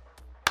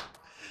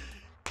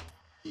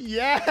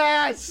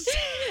 Yes!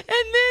 And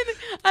then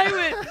I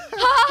went,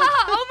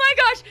 oh my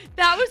gosh,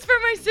 that was for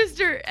my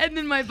sister. And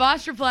then my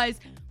boss replies,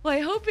 well, I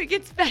hope it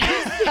gets better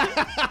soon.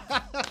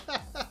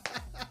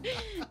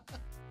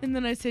 And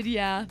then I said,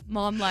 yeah,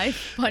 mom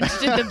life,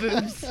 punched in the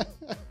boobs.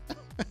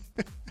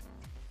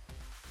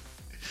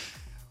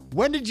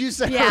 When did you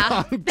send a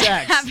wrong text?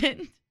 That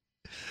happened.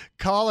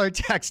 Call or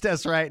text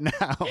us right now.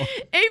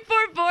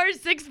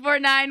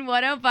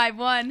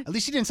 844-649-1051. At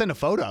least you didn't send a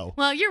photo.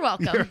 Well, you're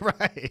welcome. You're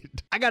right.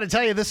 I got to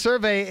tell you, this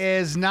survey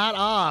is not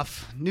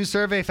off. New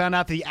survey found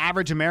out the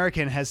average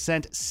American has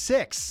sent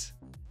 6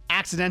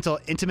 accidental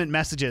intimate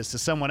messages to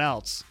someone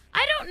else.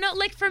 I don't know.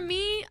 Like, for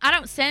me, I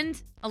don't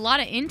send a lot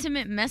of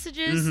intimate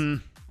messages.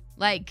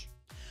 Like,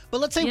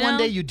 but let's say one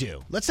day you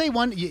do. Let's say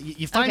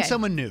you find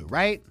someone new,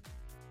 right?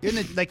 You're in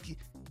the, like,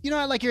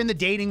 like you're in the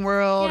dating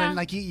world and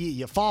like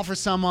you fall for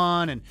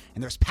someone and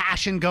there's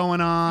passion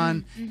going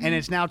on and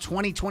it's now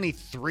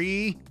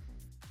 2023.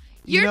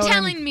 You're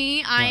telling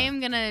me I am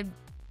going to...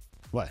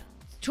 What?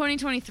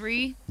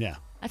 2023? Yeah.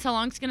 That's how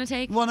long it's going to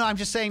take? Well, no, I'm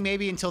just saying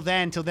maybe until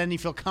then you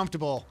feel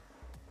comfortable.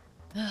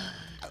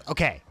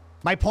 Okay.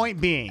 My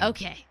point being.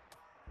 Okay.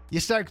 You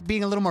start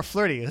being a little more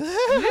flirty.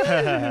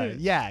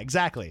 Yeah,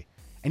 exactly.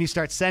 And you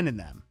start sending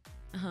them.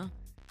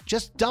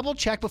 Just double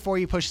check before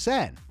you push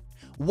send.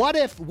 What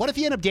if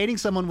you end up dating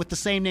someone with the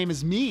same name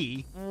as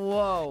me?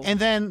 Whoa. And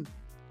then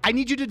I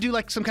need you to do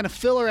like some kind of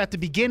filler at the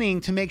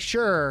beginning to make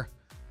sure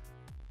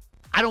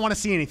I don't want to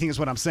see anything is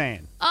what I'm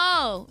saying.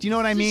 Oh. Do you know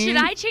what I mean? Should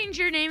I change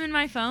your name in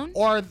my phone?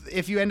 Or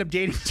if you end up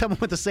dating someone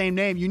with the same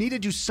name, you need to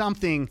do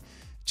something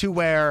to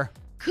where...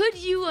 Could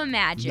you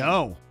imagine?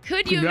 No.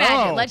 Could you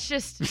imagine? Let's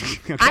just...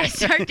 Okay. I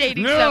start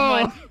dating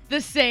someone the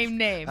same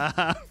name.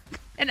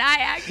 And I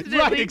accidentally...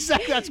 Right,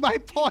 exactly. That's my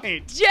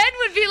point. Jen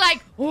would be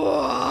like,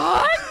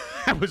 what?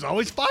 I was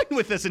always fine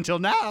with this until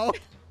now.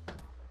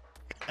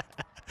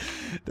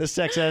 This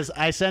text says,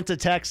 I sent a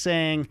text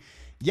saying,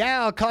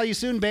 yeah, I'll call you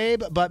soon,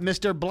 babe, but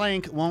Mr.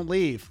 Blank won't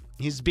leave.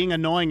 He's being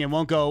annoying and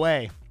won't go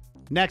away.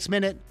 Next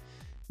minute,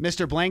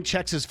 Mr. Blank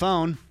checks his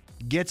phone,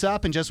 gets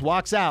up, and just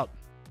walks out.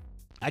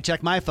 I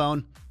check my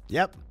phone.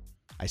 Yep,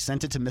 I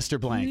sent it to Mr.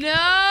 Blank.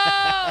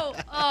 No!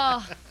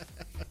 Oh,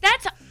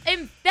 that's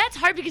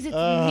hard because it's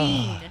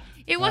mean.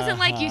 It wasn't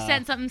like you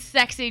sent something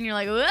sexy and you're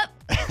like, whoop.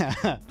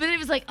 But it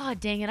was like, oh,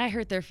 dang it, I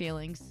hurt their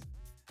feelings.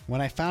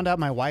 When I found out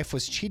my wife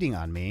was cheating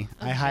on me,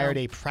 I hired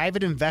a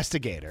private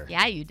investigator.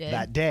 Yeah, you did.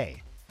 That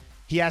day.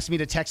 He asked me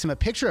to text him a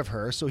picture of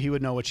her so he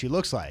would know what she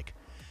looks like.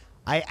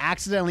 I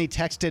accidentally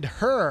texted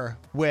her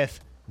with,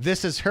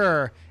 this is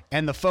her,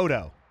 and the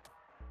photo.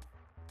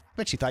 I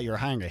bet she thought you were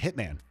hiring a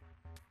hitman.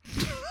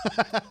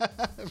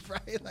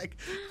 Right? Like,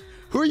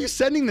 who are you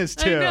sending this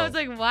to? I know. It's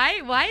like,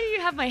 why do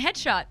you have my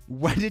headshot?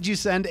 When did you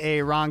send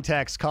a wrong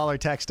text? Call or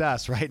text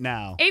us right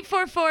now.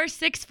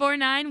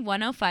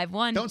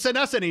 844-649-1051. Don't send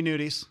us any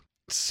nudies.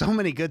 So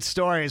many good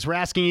stories. We're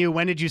asking you,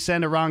 when did you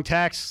send a wrong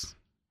text?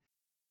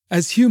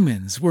 As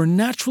humans, we're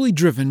naturally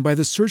driven by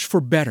the search for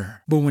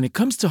better. But when it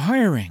comes to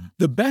hiring,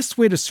 the best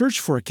way to search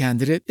for a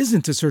candidate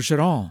isn't to search at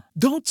all.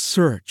 Don't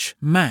search,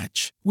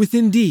 match with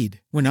Indeed.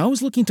 When I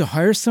was looking to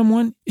hire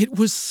someone, it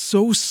was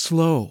so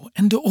slow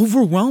and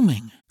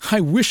overwhelming.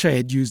 I wish I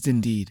had used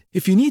Indeed.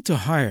 If you need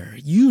to hire,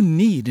 you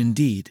need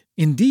Indeed.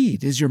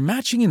 Indeed is your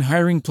matching and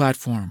hiring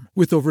platform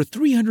with over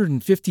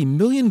 350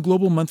 million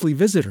global monthly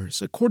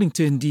visitors, according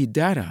to Indeed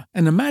data,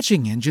 and a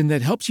matching engine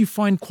that helps you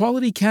find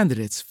quality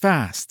candidates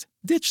fast.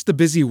 Ditch the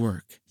busy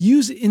work.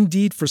 Use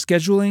Indeed for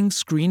scheduling,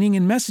 screening,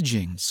 and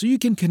messaging so you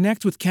can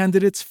connect with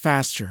candidates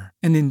faster.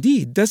 And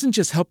Indeed doesn't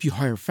just help you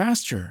hire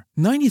faster.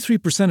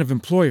 93% of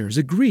employers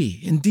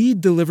agree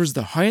Indeed delivers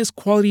the highest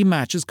quality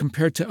matches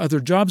compared to other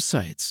job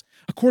sites,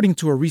 according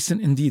to a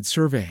recent Indeed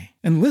survey.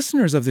 And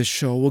listeners of this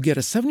show will get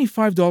a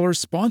 $75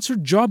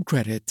 sponsored job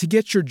credit to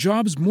get your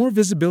jobs more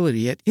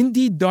visibility at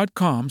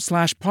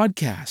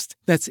Indeed.com/podcast.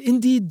 That's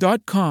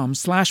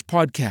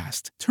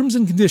Indeed.com/podcast. Terms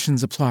and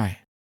conditions apply.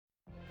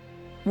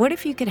 What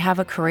if you could have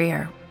a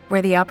career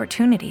where the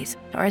opportunities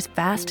are as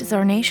vast as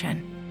our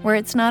nation, where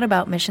it's not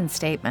about mission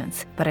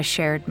statements, but a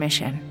shared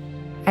mission?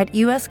 At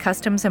U.S.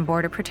 Customs and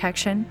Border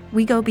Protection,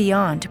 we go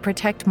beyond to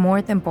protect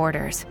more than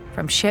borders.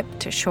 From ship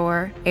to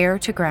shore, air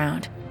to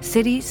ground,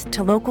 cities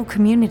to local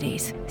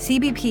communities,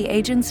 CBP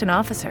agents and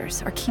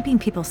officers are keeping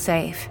people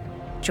safe.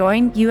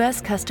 Join U.S.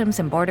 Customs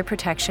and Border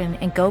Protection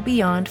and go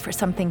beyond for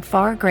something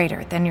far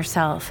greater than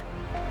yourself.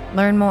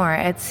 Learn more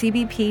at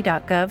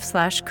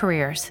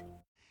cbp.gov/careers.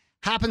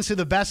 Happens to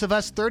the best of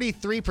us.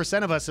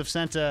 33% of us have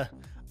sent a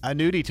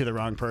nudie to the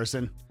wrong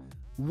person.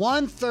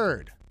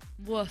 1/3.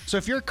 Woof. So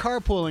if you're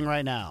carpooling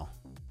right now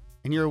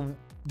and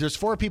there's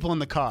 4 people in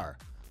the car,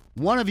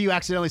 one of you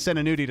accidentally sent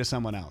a nudie to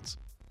someone else.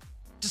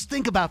 Just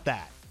think about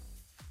that.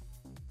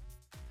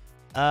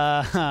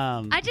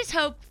 I just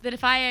hope that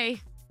if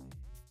I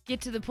get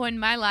to the point in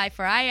my life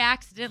where I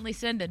accidentally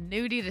send a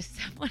nudie to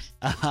someone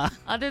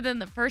other than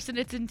the person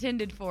it's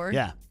intended for,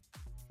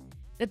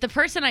 that the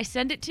person I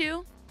send it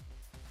to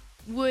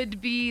would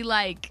be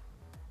like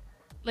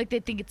they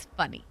think it's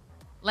funny.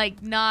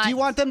 Like not. Do you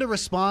want them to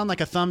respond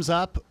like a thumbs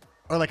up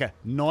or like a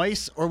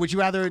noise, or would you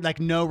rather like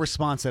no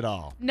response at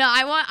all? No,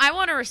 I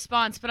want a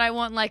response, but I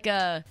want like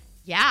a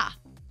yeah.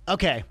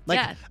 Okay,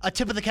 like a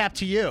tip of the cap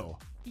to you.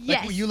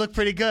 Yes. Like, you look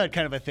pretty good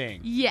kind of a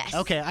thing. Yes.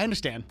 Okay, I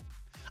understand.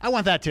 I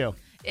want that too.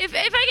 If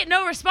I get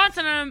no response,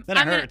 then it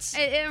hurts.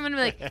 I'm gonna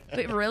be like,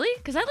 wait, really?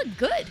 Because I look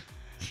good.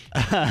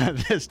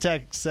 This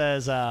text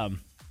says,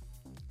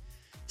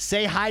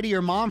 say hi to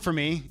your mom for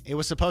me. It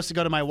was supposed to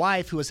go to my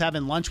wife who was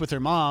having lunch with her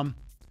mom.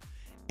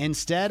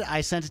 Instead, I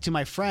sent it to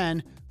my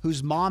friend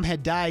whose mom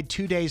had died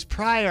 2 days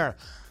prior.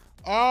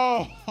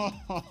 Oh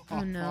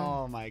no.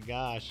 Oh my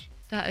gosh.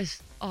 That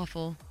is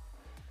awful.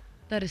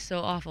 That is so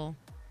awful.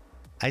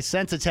 I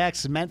sent a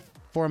text meant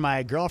for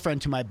my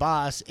girlfriend to my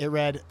boss. It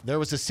read, there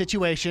was a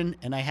situation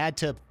and I had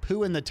to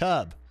poo in the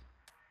tub.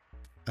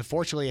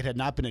 Unfortunately, it had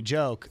not been a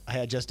joke. I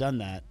had just done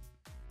that.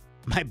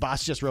 My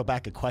boss just wrote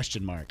back a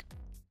question mark.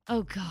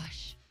 Oh,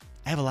 gosh.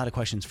 I have a lot of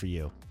questions for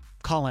you.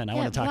 Call in. I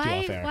want to talk to you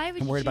off air.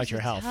 I'm worried about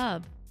your health.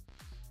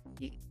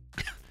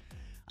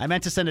 I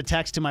meant to send a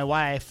text to my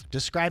wife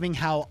describing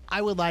how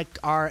I would like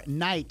our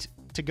night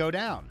to go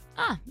down.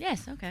 Ah,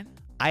 yes. Okay.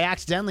 I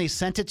accidentally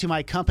sent it to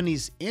my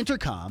company's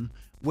intercom,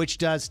 which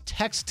does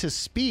text to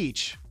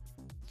speech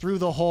through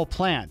the whole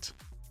plant.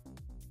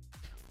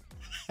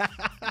 Oh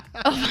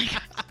my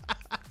God.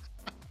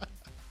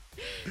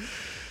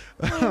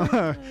 Oh my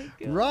God.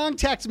 Wrong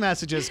text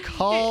messages.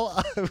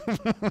 Call.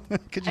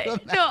 Could you imagine?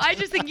 No, I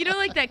just think,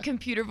 like that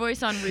computer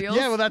voice on Reels?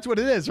 Yeah, well, that's what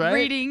it is, right?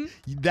 Reading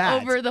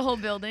over the whole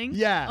building.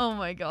 Yeah. Oh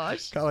my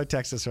gosh. Call or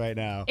text us right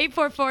now.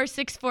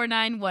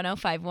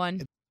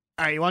 844-649-1051.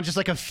 All right, you want just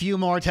like a few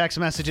more text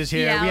messages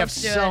here? Yeah, we have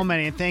let's do so it.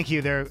 many, and thank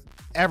you.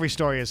 Every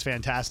story is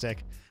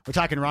fantastic. We're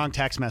talking wrong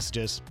text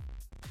messages.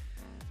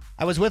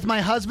 I was with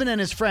my husband and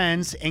his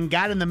friends and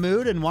got in the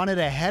mood and wanted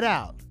to head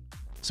out.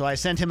 So I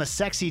sent him a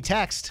sexy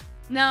text.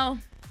 No.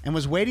 And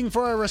was waiting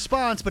for a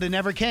response, but it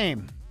never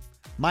came.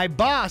 My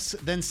boss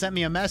then sent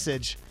me a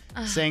message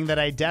saying that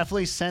I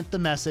definitely sent the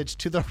message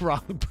to the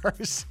wrong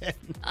person.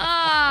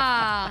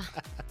 Ah.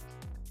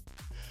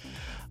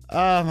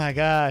 Oh my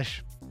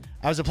gosh.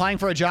 I was applying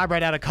for a job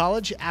right out of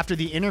college. After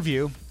the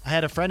interview, I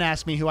had a friend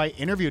ask me who I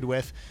interviewed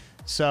with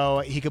so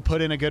he could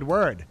put in a good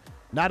word.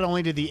 Not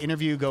only did the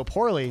interview go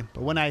poorly,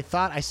 but when I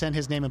thought I sent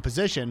his name and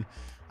position,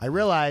 I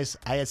realized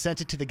I had sent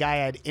it to the guy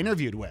I had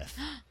interviewed with.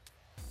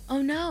 Oh,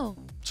 no.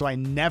 So I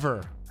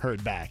never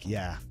heard back.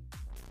 Yeah.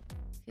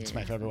 It's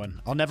my favorite one.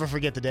 I'll never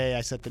forget the day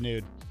I sent the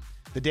nude.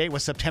 The date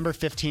was September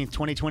 15th,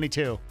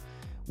 2022,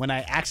 when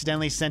I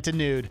accidentally sent a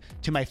nude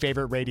to my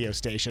favorite radio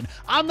station.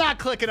 I'm not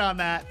clicking on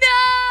that.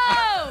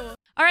 No!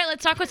 All right,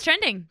 let's talk what's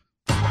trending.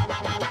 Be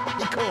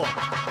cool.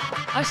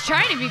 I was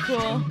trying to be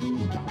cool.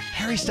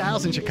 Harry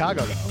Styles in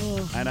Chicago, though.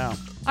 Oh. I know.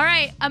 All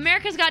right,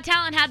 America's Got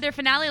Talent had their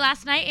finale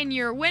last night, and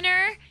your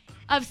winner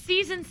of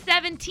season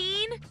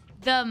 17,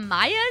 the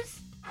Mayas.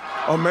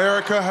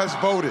 America has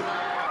voted.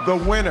 The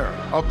winner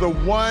of the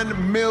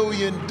 $1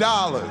 million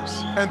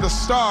and the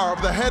star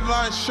of the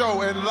headline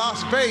show in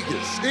Las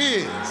Vegas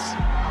is...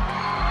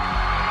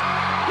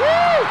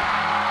 Woo!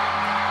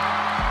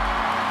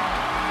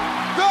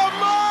 The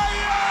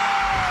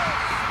Mayas!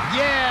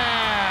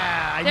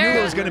 Yeah! I knew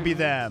it was going to be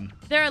them.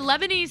 They're a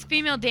Lebanese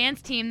female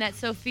dance team that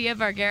Sofia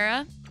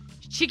Vergara,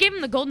 she gave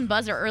them the golden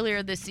buzzer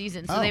earlier this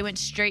season, so they went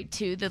straight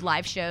to the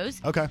live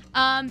shows. Okay.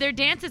 Their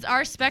dances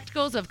are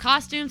spectacles of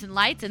costumes and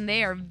lights, and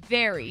they are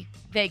very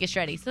Vegas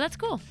ready, so that's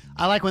cool.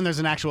 I like when there's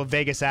an actual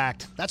Vegas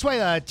act. That's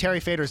why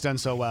Terry Fader's done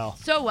so well.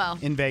 So well.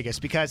 In Vegas,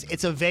 because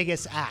it's a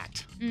Vegas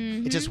act.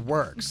 Mm-hmm. It just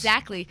works.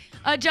 Exactly.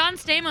 John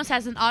Stamos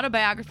has an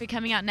autobiography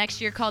coming out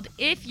next year called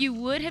If You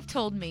Would Have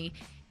Told Me.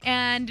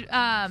 And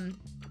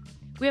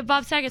we have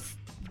Bob Saget's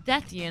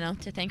death,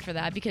 to thank for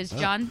that, because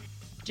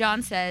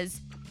John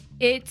says,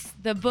 it's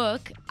the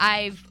book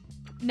I've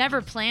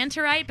never planned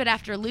to write, but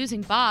after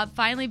losing Bob,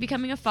 finally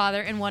becoming a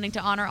father, and wanting to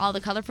honor all the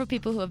colorful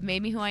people who have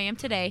made me who I am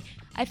today,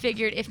 I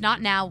figured, if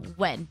not now,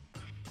 when?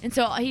 And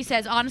so he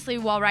says, honestly,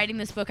 while writing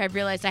this book, I've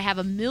realized I have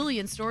a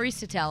million stories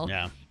to tell.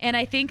 Yeah. And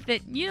I think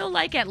that you'll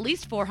like at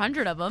least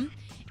 400 of them.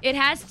 It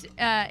has,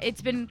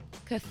 it's been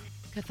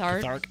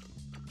cathartic.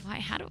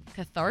 Why?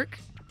 Cathartic?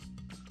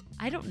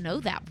 I don't know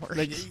that word.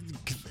 Like,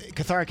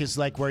 cathartic is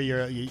like where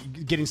you're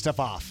getting stuff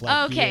off.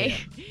 Like, okay.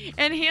 Yeah.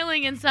 And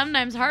healing and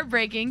sometimes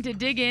heartbreaking to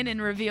dig in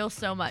and reveal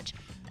so much.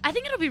 I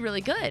think it'll be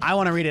really good. I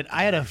want to read it.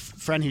 I had a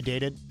friend who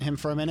dated him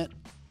for a minute,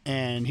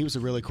 and he was a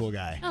really cool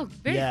guy. Oh,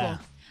 very cool.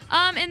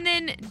 And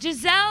then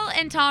Giselle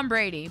and Tom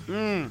Brady.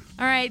 All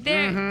right,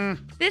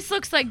 this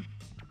looks like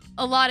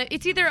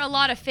it's either a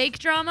lot of fake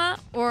drama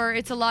or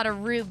it's a lot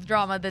of real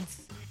drama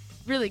that's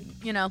really,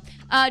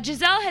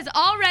 Giselle has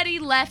already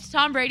left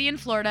Tom Brady in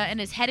Florida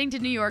and is heading to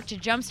New York to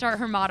jumpstart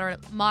her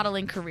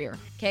modeling career,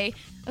 okay?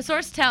 A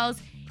source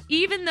tells,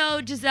 even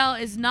though Giselle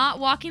is not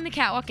walking the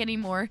catwalk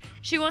anymore,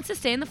 she wants to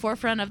stay in the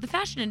forefront of the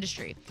fashion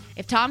industry.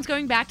 If Tom's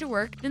going back to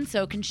work, then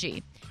so can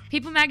she.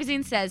 People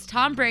magazine says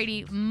Tom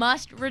Brady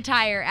must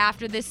retire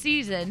after this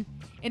season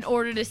in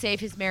order to save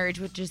his marriage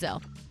with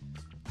Giselle.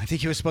 I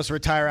think he was supposed to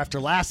retire after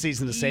last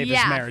season to save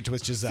his marriage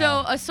with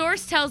Giselle. So a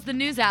source tells the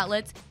news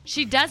outlets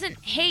she doesn't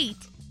hate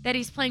that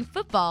he's playing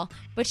football,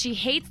 but she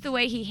hates the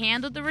way he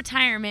handled the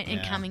retirement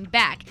and coming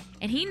back.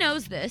 And he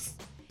knows this,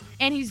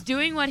 and he's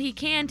doing what he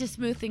can to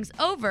smooth things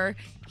over.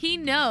 He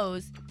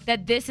knows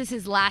that this is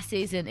his last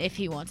season if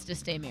he wants to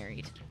stay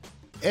married.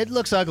 It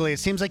looks ugly. It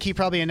seems like he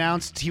probably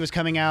announced he was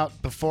coming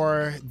out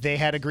before they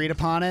had agreed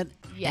upon it.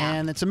 Yeah.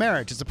 And it's a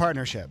marriage. It's a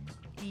partnership.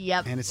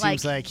 Yep. And it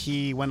seems like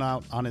he went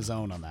out on his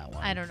own on that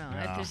one. I don't know.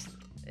 Yeah.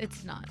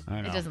 It's not.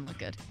 I know. It doesn't look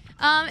good.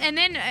 And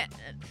then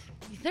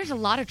there's a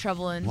lot of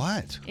trouble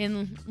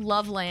in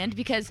Loveland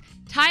because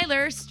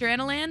Tyler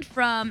Stranaland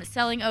from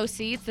Selling OC,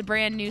 it's the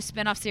brand new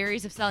spinoff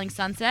series of Selling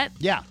Sunset.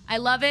 Yeah. I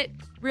love it.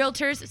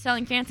 Realtors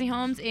selling fancy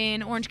homes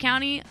in Orange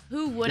County.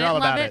 Who wouldn't You're all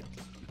love about it?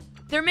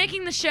 They're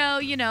making the show,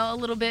 a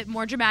little bit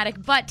more dramatic,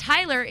 but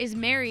Tyler is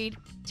married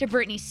to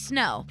Brittany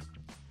Snow.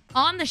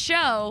 On the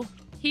show,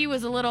 he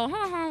was a little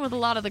with a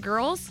lot of the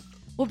girls.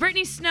 Well,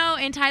 Brittany Snow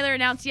and Tyler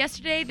announced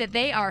yesterday that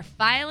they are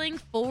filing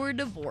for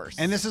divorce.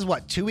 And this is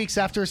 2 weeks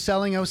after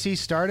Selling OC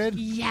started?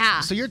 Yeah.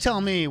 So you're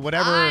telling me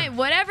whatever.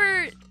 When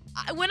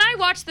I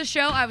watched the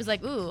show, I was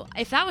like, ooh,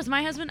 if that was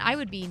my husband, I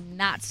would be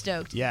not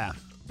stoked. Yeah.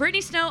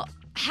 Brittany Snow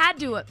had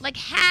to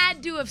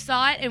have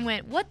saw it and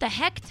went, what the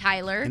heck,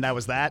 Tyler? And that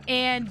was that?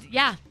 And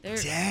yeah.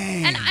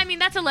 Dang. And I mean,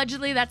 that's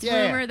allegedly, that's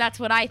rumor. That's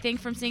what I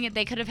think from seeing it.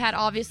 They could have had,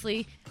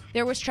 obviously,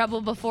 there was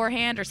trouble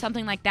beforehand or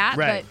something like that.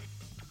 Right.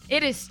 But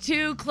it is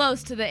too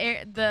close to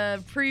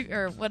the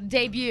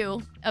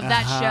debut of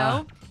that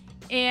show.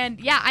 And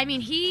yeah, I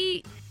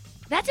mean,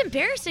 that's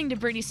embarrassing to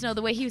Brittany Snow,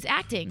 the way he was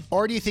acting.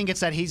 Or do you think it's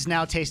that he's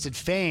now tasted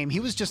fame? He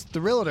was just the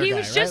realtor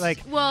guy,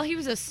 right? Well, he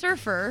was a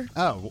surfer.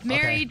 Oh, okay.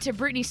 Married to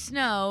Brittany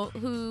Snow,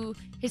 who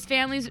his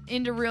family's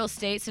into real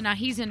estate, so now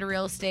he's into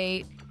real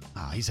estate.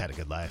 Oh, he's had a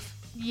good life.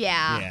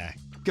 Yeah. Yeah.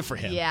 Good for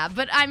him. Yeah,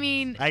 but I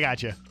mean, I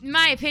got you. In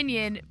my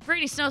opinion,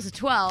 Brittany Snow's a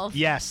 12.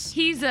 Yes.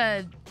 He's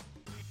a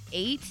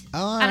 8.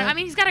 Oh, I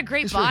mean, he's got a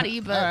great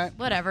body, but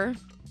whatever.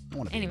 I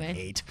want to be an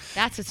 8.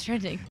 That's what's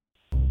trending.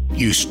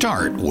 You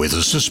start with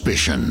a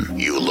suspicion.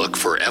 You look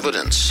for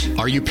evidence.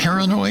 Are you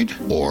paranoid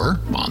or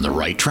on the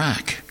right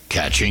track?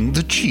 Catching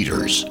the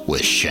cheaters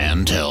with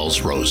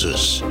Chantel's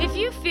Roses. If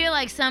you feel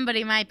like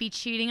somebody might be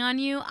cheating on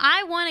you,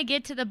 I want to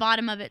get to the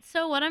bottom of it.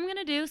 So what I'm going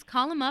to do is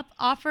call them up,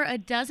 offer a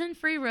dozen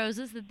free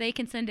roses that they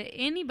can send to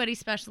anybody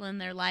special in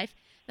their life.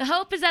 The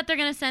hope is that they're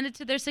going to send it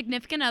to their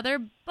significant other,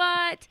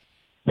 but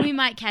we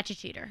might catch a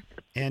cheater.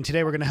 And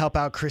today we're going to help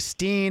out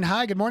Christine.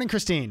 Hi, good morning,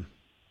 Christine.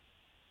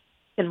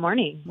 Good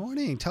morning.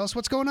 Morning. Tell us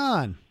what's going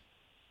on.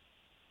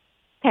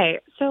 Okay,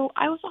 so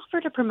I was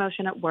offered a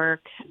promotion at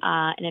work,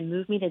 and it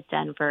moved me to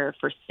Denver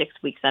for 6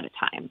 weeks at a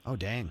time. Oh,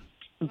 dang.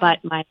 But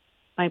my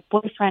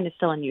boyfriend is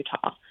still in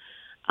Utah.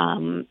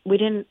 We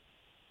didn't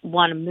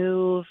want to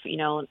move,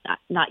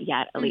 not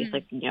yet, at least.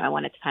 I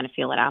wanted to kind of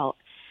feel it out.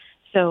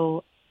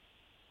 So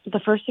the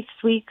first 6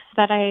 weeks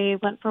that I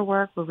went for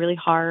work were really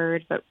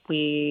hard, but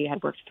we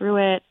had worked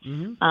through it.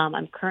 Mm-hmm.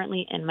 I'm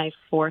currently in my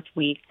 4th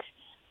week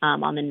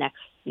on the next,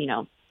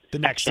 The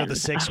next of the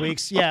 6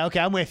 weeks. Yeah, okay,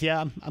 I'm with you.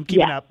 I'm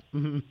keeping Yeah. up.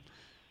 Mm-hmm.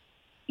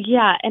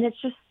 Yeah, and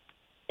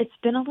it's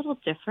been a little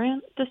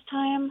different this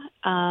time.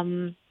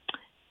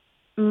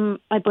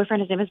 My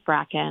boyfriend, his name is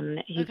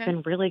Bracken. He's Okay.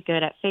 been really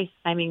good at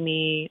FaceTiming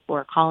me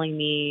or calling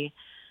me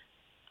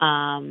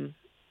in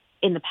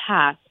the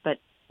past, but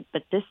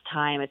this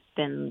time it's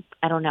been,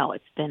 I don't know,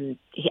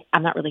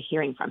 I'm not really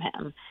hearing from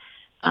him.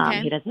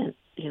 Okay.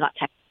 He's not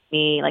texting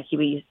me. Like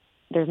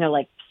there's no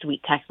like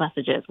sweet text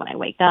messages when I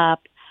wake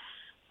up.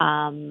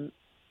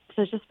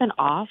 So it's just been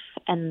off.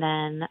 And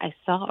then I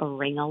saw a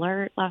ring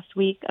alert last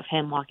week of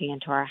him walking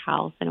into our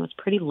house, and it was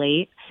pretty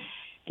late.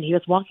 And he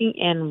was walking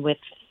in with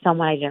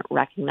someone I didn't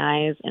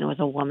recognize, and it was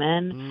a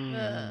woman.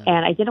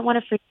 And I didn't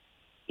want to freak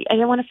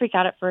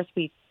out at first.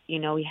 He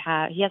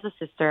has a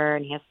sister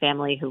and he has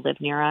family who live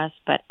near us,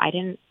 but I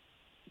didn't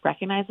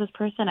recognize this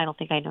person. I don't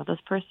think I know this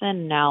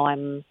person. Now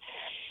I'm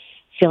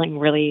feeling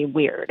really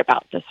weird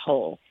about this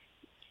whole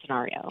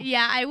scenario.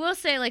 Yeah, I will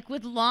say, like,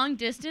 with long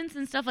distance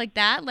and stuff like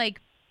that,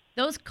 like,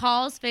 those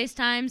calls,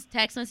 FaceTimes,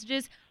 text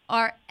messages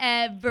are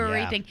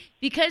everything. Yeah.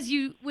 Because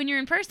when you're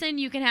in person,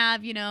 you can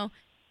have,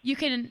 you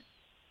can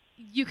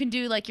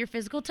do, like, your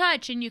physical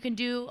touch, and you can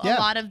do a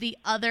lot of the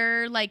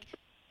other, like,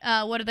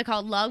 what are they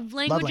called? Love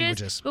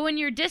languages. But when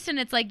you're distant,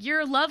 it's like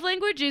your love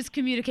language is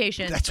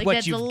communication. That's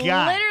what you've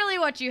got. Literally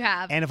what you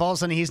have. And if all of a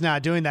sudden he's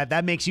not doing that,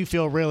 that makes you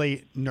feel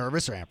really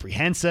nervous or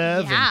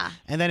apprehensive. Yeah.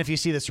 And then if you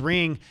see this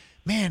ring,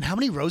 man, how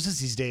many roses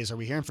these days are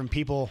we hearing from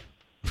people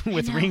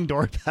with ring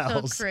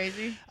doorbells? So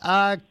crazy.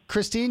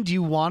 Christine, do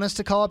you want us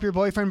to call up your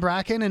boyfriend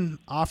Bracken and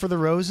offer the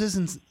roses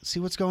and see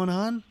what's going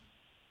on?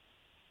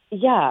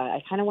 Yeah,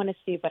 I kind of want to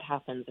see what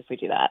happens if we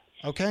do that.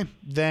 Okay,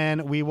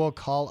 then we will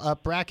call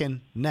up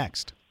Bracken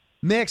next.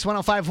 Mix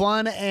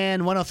 105.1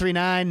 and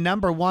 103.9,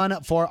 number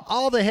one for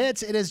all the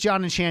hits. It is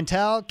John and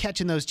Chantel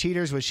catching those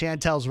cheaters with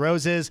Chantel's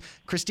Roses.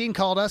 Christine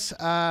called us.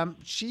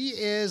 She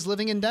is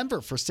living in Denver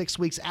for 6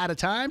 weeks at a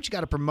time. She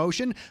got a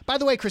promotion. By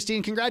the way,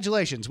 Christine,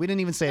 congratulations. We didn't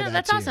even say that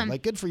that's to awesome. you.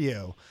 Like, good for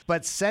you.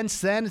 But since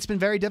then, it's been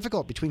very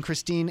difficult between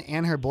Christine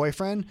and her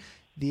boyfriend.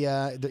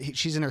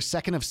 She's in her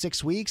 2nd of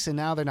 6 weeks, and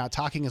now they're not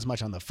talking as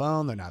much on the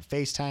phone. They're not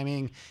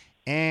FaceTiming.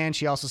 And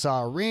she also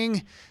saw a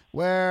ring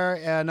where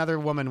another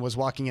woman was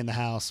walking in the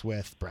house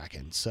with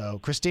Bracken. So,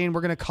 Christine,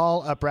 we're going to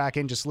call up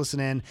Bracken. Just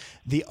listen in.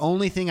 The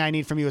only thing I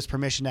need from you is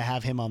permission to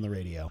have him on the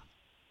radio.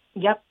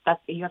 Yep,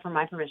 you have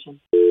my permission.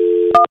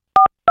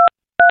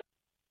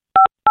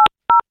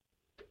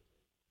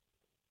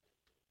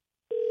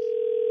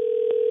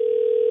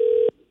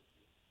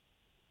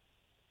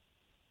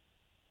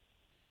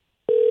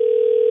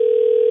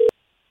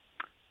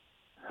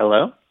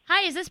 Hello?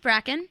 Hi, is this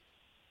Bracken?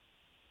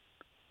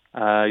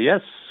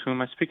 Yes. Who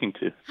am I speaking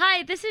to?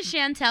 Hi, this is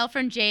Chantel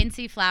from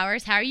J&C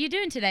Flowers. How are you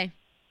doing today?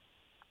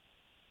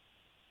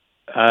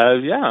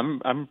 Yeah,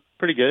 I'm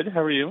pretty good.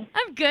 How are you?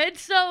 I'm good.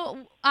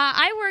 So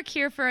I work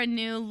here for a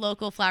new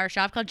local flower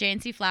shop called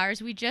J&C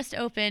Flowers. We just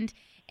opened,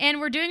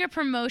 and we're doing a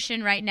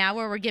promotion right now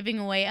where we're giving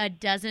away a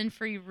dozen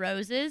free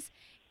roses.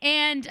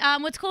 And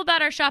what's cool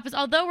about our shop is,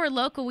 although we're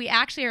local, we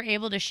actually are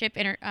able to ship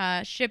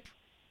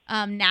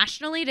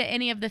nationally to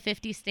any of the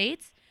 50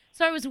 states.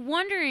 So I was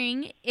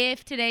wondering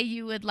if today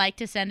you would like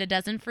to send a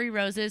dozen free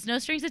roses, no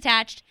strings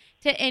attached,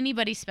 to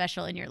anybody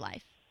special in your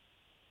life.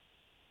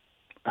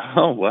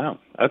 Oh, wow.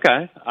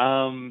 Okay.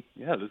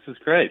 Yeah, this is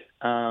great.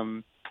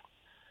 Yeah,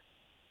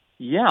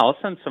 I'll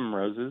send some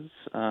roses.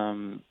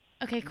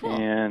 Okay, cool.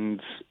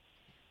 And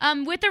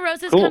with the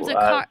roses cool. comes a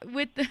card.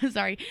 With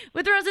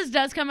the roses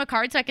does come a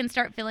card, so I can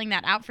start filling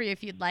that out for you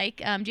if you'd like.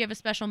 Do you have a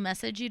special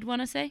message you'd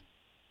want to say?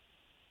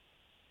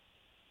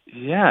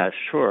 Yeah,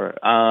 sure.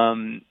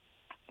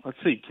 Let's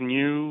see. Can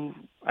you,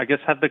 I guess,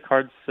 have the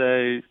card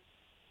say,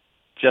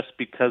 "Just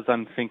because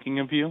I'm thinking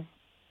of you,"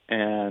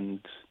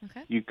 and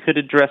you could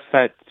address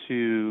that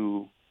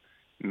to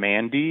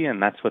Mandy,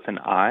 and that's with an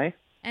I.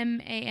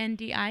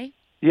 Mandi?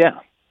 Yeah.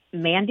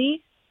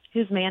 Mandy?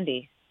 Who's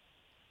Mandy?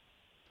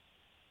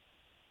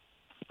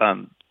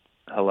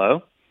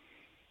 Hello?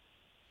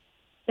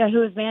 Yeah,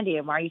 who is Mandy,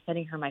 and why are you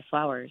sending her my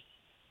flowers?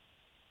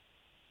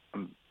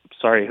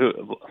 Sorry,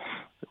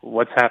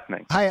 what's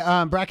happening?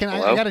 Hi, Bracken.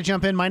 I got to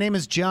jump in. My name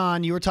is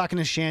John. You were talking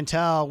to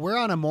Chantel. We're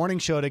on a morning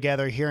show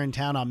together here in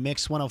town on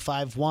Mix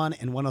 105.1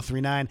 and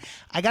 103.9.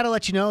 I got to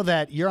let you know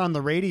that you're on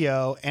the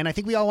radio, and I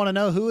think we all want to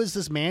know, who is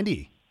this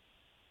Mandy?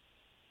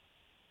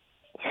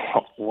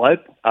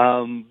 What?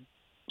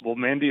 Well,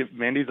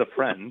 Mandy's a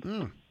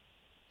friend.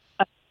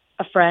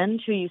 A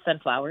friend who you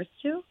send flowers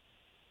to?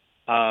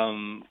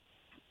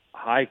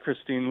 Hi,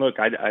 Christine. Look,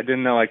 I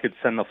didn't know I could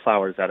send the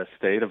flowers out of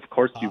state. Of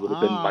course, you would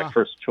have been my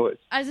first choice.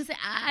 I was going to say,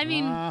 I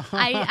mean,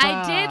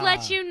 I did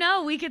let you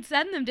know we could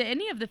send them to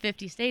any of the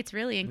 50 states,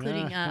 really,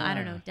 including, I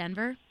don't know,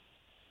 Denver.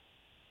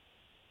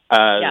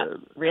 Yeah,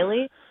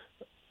 really?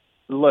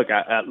 Look,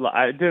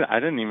 I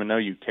didn't even know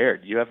you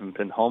cared. You haven't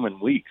been home in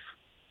weeks.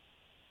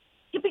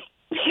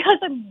 Because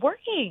I'm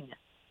working.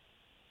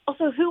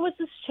 Also, who was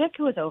this chick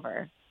who was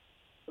over?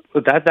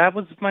 That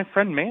was my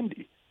friend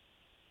Mandy.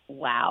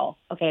 Wow.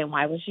 Okay, and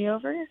why was she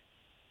over?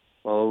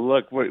 Well,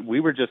 look, we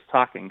were just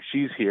talking.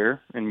 She's here,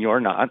 and you're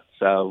not,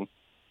 so...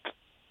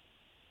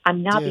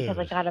 I'm not Dude. because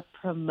I got a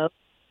promotion,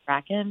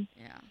 Kraken.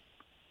 Yeah.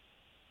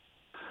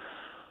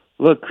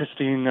 Look,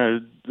 Christine,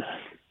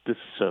 this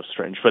is so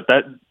strange, but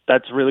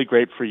that's really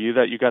great for you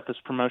that you got this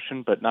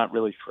promotion, but not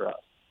really for us.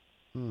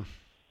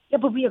 Yeah,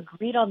 but we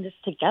agreed on this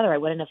together. I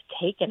wouldn't have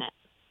taken it.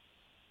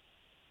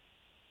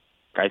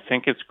 I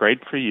think it's great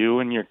for you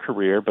and your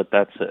career, but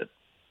that's it.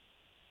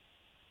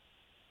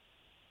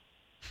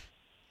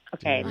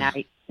 Okay,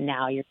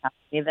 now you're telling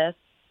me this.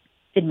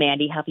 Did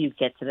Mandy help you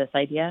get to this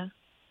idea?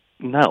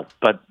 No,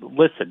 but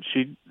listen,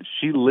 she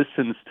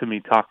listens to me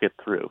talk it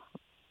through,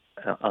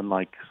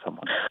 unlike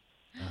someone.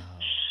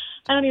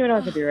 I don't even know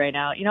what to do right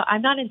now. You know,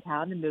 I'm not in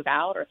town to move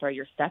out or throw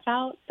your stuff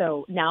out,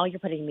 so now you're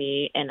putting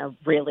me in a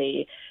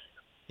really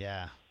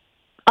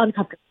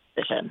uncomfortable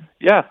position.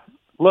 Yeah,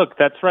 look,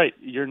 that's right.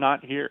 You're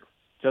not here,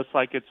 just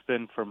like it's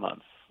been for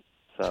months.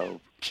 So.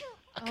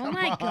 Oh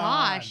my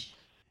gosh.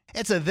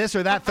 It's a this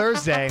or that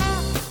Thursday.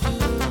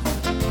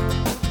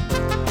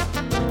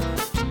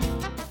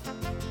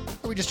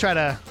 We just try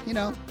to,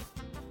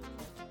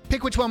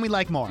 pick which one we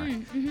like more.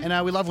 Mm-hmm.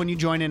 And we love when you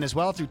join in as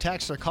well through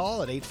text or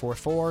call at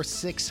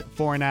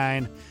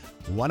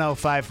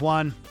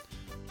 844-649-1051.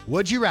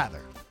 Would you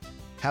rather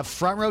have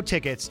front row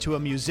tickets to a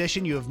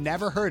musician you have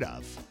never heard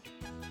of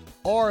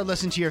or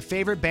listen to your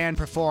favorite band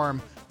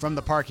perform from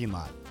the parking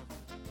lot?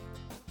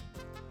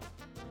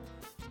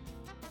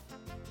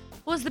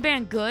 Was the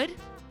band good?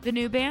 The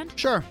new band?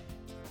 Sure.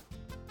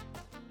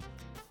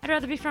 I'd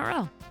rather be front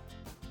row.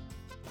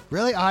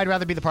 Really? I'd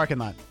rather be the parking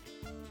lot.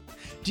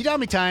 Do you know how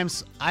many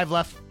times I've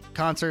left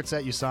concerts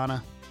at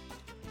USANA?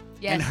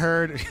 Yes. And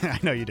heard, I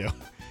know you do,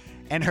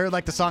 and heard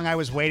like the song I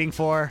was waiting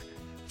for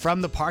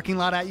from the parking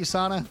lot at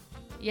USANA?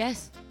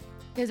 Yes.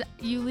 Because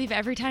you leave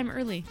every time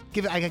early.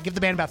 I give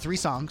the band about 3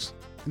 songs,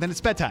 and then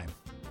it's bedtime.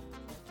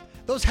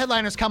 Those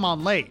headliners come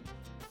on late.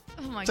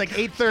 Oh my It's like God.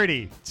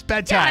 8:30. It's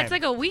bedtime. Yeah, it's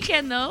like a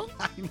weekend though.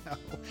 I know.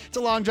 It's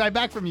a long drive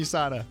back from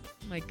USANA.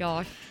 Oh my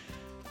gosh.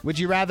 Would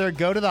you rather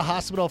go to the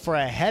hospital for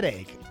a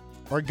headache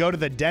or go to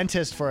the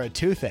dentist for a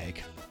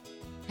toothache?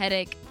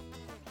 Headache.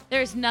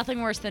 There's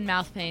nothing worse than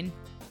mouth pain.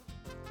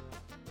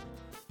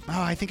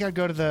 Oh, I think I'd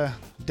go to the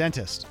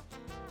dentist.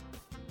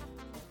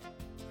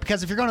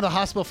 Because if you're going to the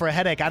hospital for a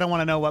headache, I don't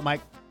want to know what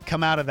might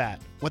come out of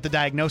that, what the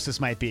diagnosis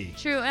might be.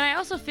 True, and I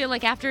also feel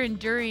like after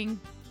enduring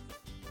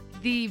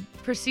the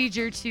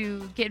procedure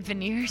to get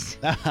veneers,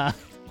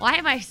 why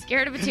am I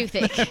scared of a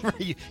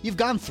toothache? You've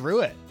gone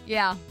through it.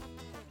 Yeah.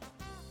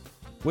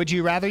 Would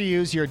you rather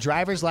use your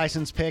driver's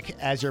license pic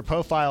as your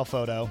profile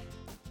photo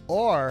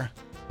or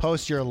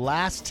post your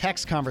last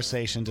text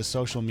conversation to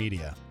social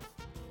media?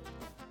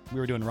 We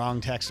were doing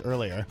wrong text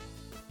earlier.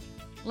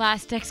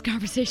 Last text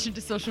conversation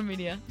to social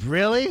media.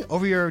 Really?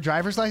 Over your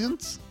driver's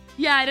license?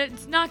 Yeah,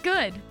 it's not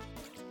good.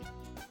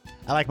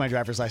 I like my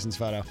driver's license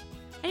photo.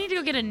 I need to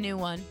go get a new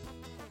one.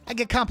 I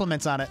get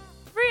compliments on it.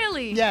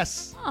 Really?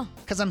 Yes. Oh.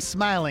 Because I'm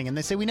smiling, and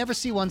they say we never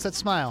see ones that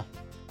smile.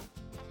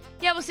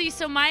 Yeah, well, see,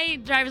 so my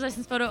driver's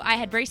license photo, I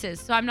had braces,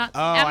 so I'm not.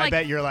 Oh, I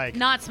bet you're like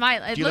not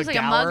smiling. It do you looks look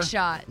like dour? a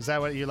mugshot. Is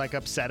that what you're like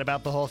upset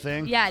about the whole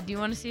thing? Yeah. Do you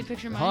want to see a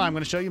picture of mine? Hold on, I'm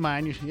going to show you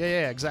mine.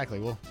 Yeah, exactly.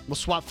 We'll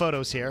swap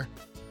photos here.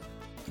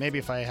 Maybe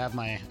if I have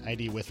my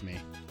ID with me.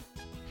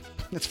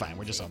 It's fine.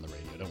 We're just on the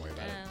radio. Don't worry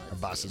about it. Our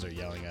bosses are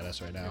yelling at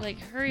us right now. They're like,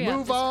 hurry up.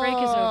 Move This break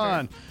is over.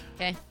 on.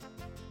 Okay.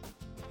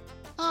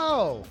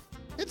 Oh,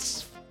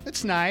 it's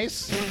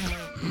nice.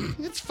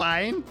 It's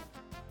fine.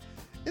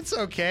 It's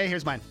okay.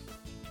 Here's mine.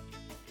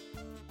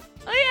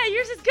 Oh yeah,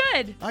 yours is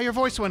good. Oh, your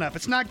voice went up.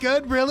 It's not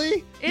good,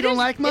 really? You don't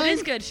like mine? It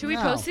is good. Should we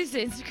No. post these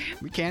to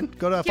Instagram? We can.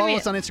 Go to Give follow me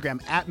us on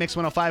Instagram at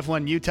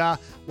Mix1051 Utah.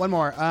 One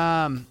more.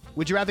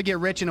 Would you rather get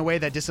rich in a way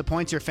that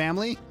disappoints your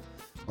family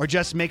or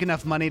just make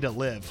enough money to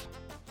live?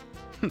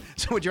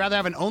 So would you rather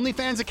have an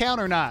OnlyFans account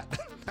or not?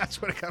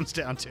 That's what it comes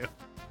down to.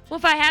 Well,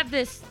 if I have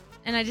this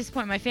and I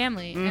disappoint my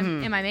family,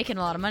 Mhm. am I making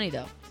a lot of money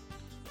though?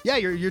 Yeah,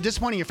 you're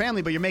disappointing your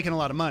family, but you're making a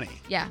lot of money.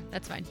 Yeah,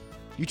 that's fine.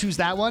 You choose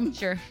that one?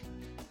 Sure.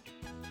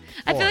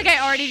 I feel like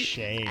I already.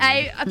 shame.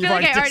 I You've feel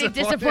like I already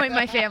disappointed. disappoint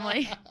my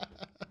family.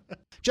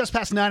 Just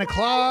past 9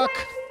 o'clock.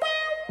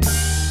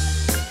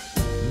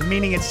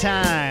 Meaning it's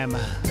time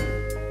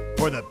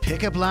for the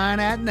pickup line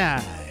at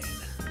 9.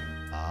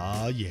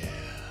 Oh, yeah.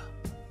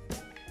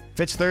 If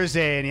it's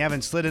Thursday and you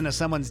haven't slid into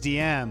someone's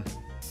DM,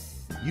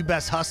 you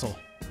best hustle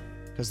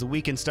because the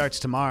weekend starts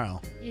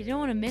tomorrow. You don't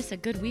want to miss a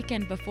good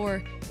weekend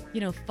before,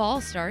 fall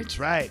starts. That's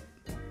right.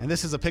 And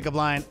this is a pickup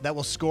line that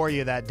will score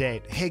you that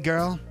date. Hey,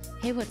 girl.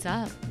 Hey, what's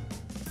up?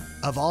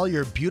 Of all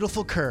your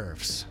beautiful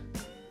curves,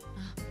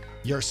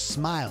 your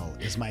smile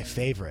is my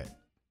favorite.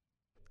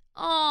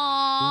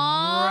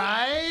 Aww.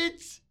 Right?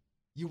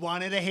 You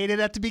wanted to hate it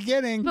at the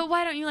beginning. But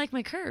why don't you like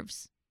my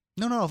curves?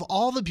 No, of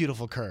all the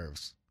beautiful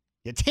curves,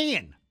 you're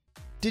tan.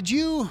 Did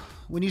you,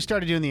 when you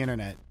started doing the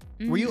internet,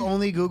 were you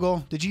only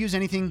Google? Did you use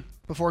anything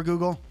before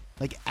Google?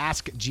 Like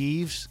Ask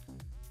Jeeves?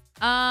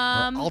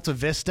 Alta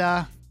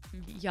Vista?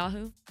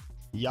 Yahoo.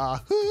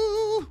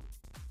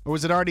 Or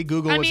was it already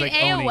Google? I was mean,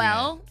 like owning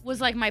AOL it? was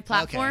like my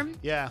platform. Okay.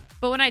 Yeah.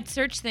 But when I'd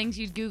search things,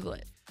 you'd Google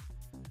it.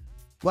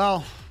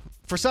 Well,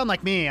 for someone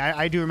like me,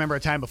 I do remember a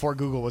time before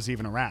Google was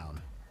even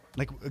around.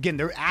 Like, again,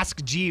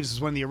 Ask Jeeves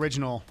was one of the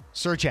original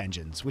search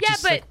engines, which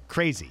is like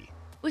crazy.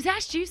 Was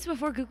Ask Jeeves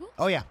before Google?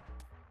 Oh, yeah.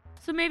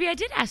 So maybe I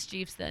did Ask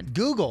Jeeves then.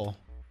 Google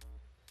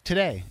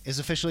today is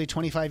officially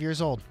 25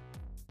 years old.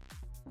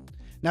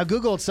 Now,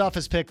 Google itself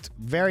has picked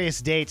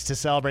various dates to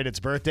celebrate its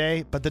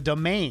birthday, but the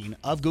domain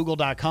of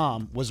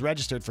google.com was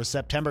registered for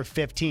September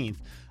 15th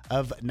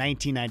of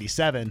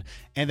 1997,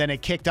 and then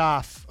it kicked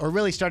off, or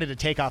really started to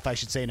take off, I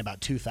should say, in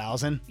about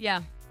 2000.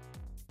 Yeah.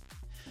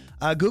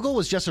 Google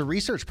was just a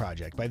research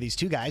project by these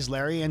two guys,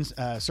 Larry and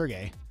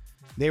Sergey.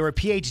 They were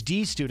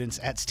PhD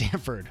students at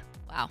Stanford.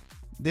 Wow.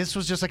 This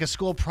was just like a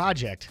school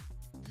project.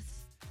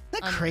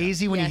 Isn't that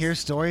crazy when you hear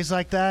stories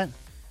like that?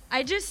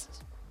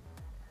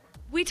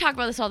 We talk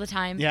about this all the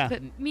time. Yeah.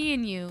 But me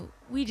and you,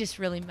 we just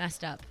really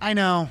messed up. I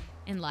know.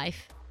 In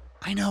life.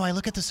 I know. I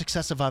look at the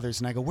success of others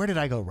and I go, where did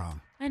I go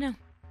wrong? I know.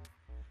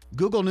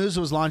 Google News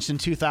was launched in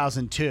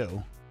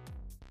 2002.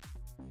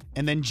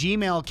 And then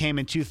Gmail came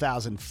in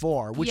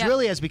 2004, which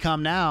really has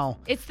become now.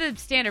 It's the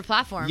standard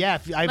platform. Yeah.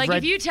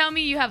 If you tell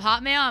me you have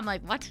Hotmail, I'm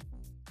like, what?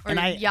 Or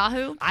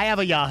Yahoo? I have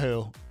a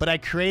Yahoo, but I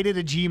created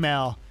a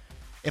Gmail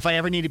if I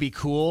ever need to be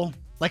cool.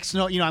 Like,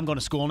 I'm going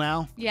to school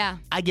now. Yeah.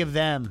 I give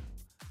them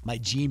my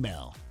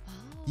Gmail.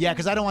 Yeah,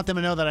 because I don't want them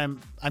to know that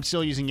I'm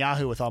still using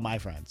Yahoo with all my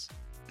friends.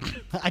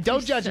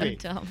 Don't judge me.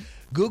 Dumb.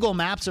 Google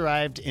Maps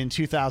arrived in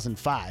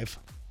 2005.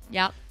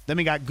 Yep. Then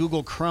we got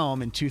Google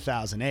Chrome in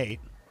 2008.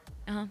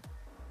 Uh-huh.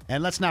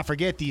 And let's not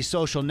forget the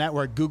social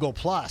network Google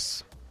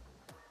Plus,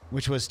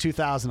 which was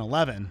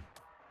 2011,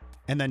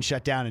 and then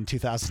shut down in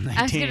 2019.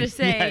 I was going to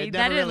say,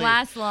 that didn't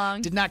last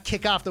long. Did not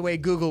kick off the way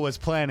Google was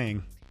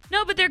planning.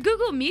 No, but their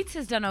Google Meets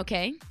has done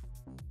okay.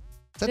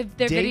 Their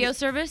video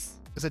service.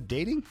 Is it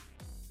dating?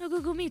 No,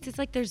 Google Meets. It's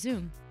like their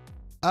Zoom.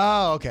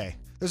 Oh, okay.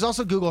 There's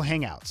also Google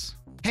Hangouts.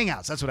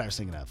 Hangouts, that's what I was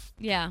thinking of.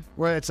 Yeah.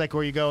 Where it's like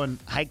where you go and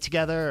hike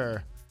together,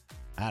 or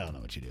I don't know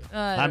what you do.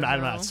 I'm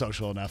not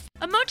social enough.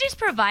 Emojis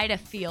provide a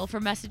feel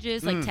for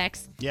messages like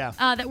text. Yeah.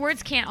 That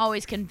words can't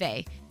always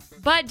convey.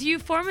 But do you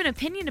form an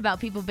opinion about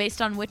people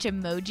based on which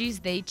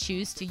emojis they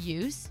choose to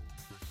use?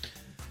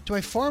 Do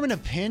I form an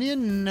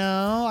opinion?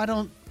 No, I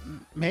don't.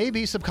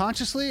 Maybe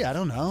subconsciously. I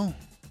don't know.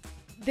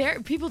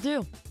 People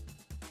do.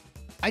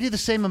 I do the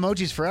same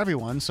emojis for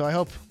everyone, so I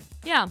hope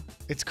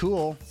it's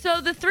cool.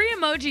 So the 3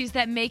 emojis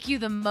that make you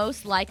the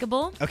most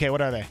likable. Okay,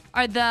 what are they?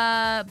 Are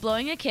the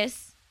blowing a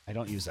kiss. I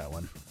don't use that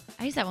one.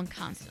 I use that one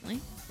constantly.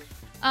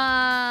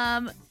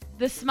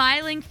 The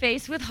smiling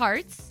face with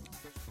hearts.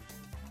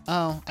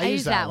 Oh, I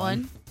use that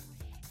one.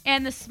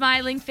 And the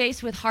smiling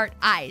face with heart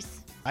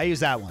eyes. I use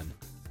that one.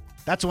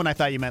 That's the one I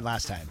thought you meant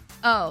last time.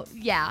 Oh,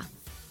 yeah.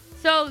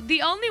 So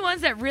the only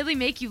ones that really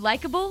make you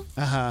likable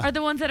are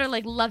the ones that are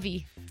like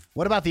lovey.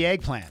 What about the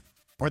eggplant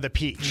or the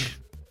peach?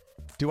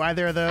 Do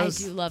either of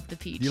those? I do love the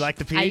peach. You like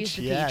the peach? I use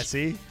the yeah, peach.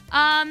 See?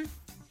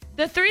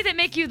 The 3 that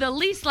make you the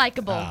least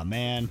likable. Oh,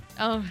 man.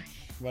 Oh.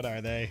 What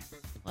are they?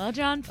 Well,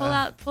 John, pull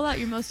out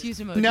your most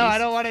used emojis. No, I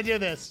don't want to do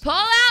this. Pull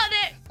out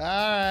it. All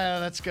right,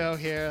 let's go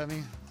here. Let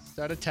me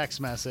start a text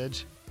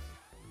message.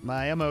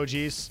 My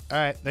emojis. All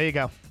right, there you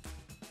go.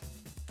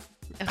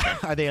 Okay.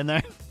 Are they in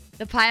there?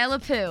 The pile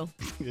of poo.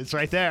 It's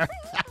right there.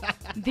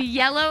 The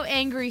yellow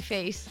angry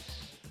face.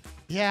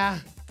 Yeah,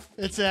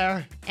 it's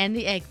there. And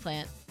the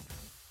eggplant.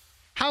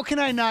 How can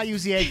I not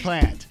use the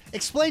eggplant?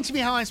 Explain to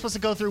me how I'm supposed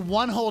to go through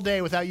one whole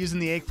day without using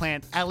the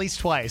eggplant at least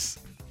twice.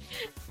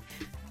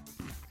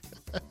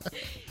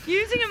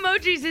 Using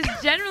emojis is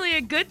generally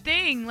a good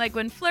thing, like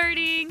when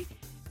flirting,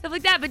 stuff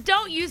like that. But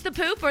don't use the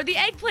poop or the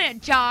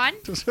eggplant, John.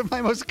 Those are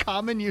my most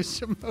common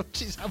used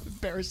emojis. How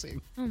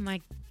embarrassing. Oh,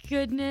 my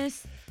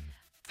goodness.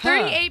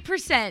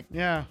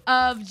 38%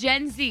 of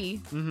Gen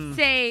Z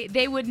say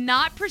they would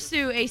not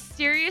pursue a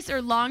serious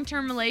or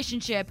long-term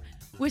relationship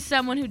with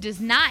someone who does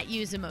not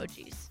use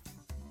emojis.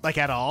 Like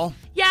at all?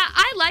 Yeah,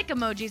 I like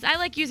emojis. I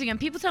like using them.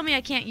 People tell me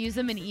I can't use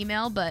them in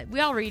email, but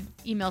we all read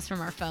emails from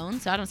our phone,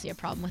 so I don't see a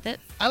problem with it.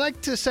 I like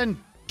to send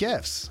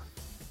GIFs.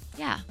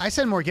 Yeah. I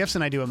send more GIFs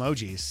than I do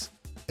emojis. Is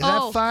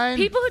that fine?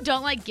 People who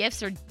don't like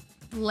GIFs are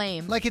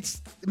lame. Like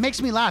it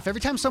makes me laugh.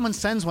 Every time someone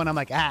sends one, I'm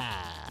like, Yeah,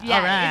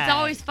 all right. It's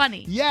always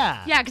funny.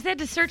 Yeah. Yeah, because they had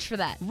to search for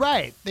that.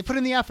 Right. They put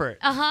in the effort.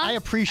 I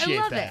appreciate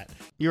I love that. it.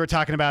 You were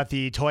talking about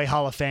the Toy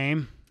Hall of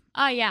Fame.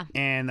 Oh, yeah.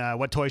 And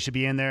what toys should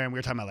be in there. And we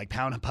were talking about like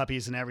Pound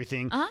Puppies and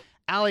everything.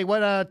 Allie,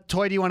 what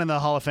toy do you want in the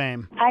Hall of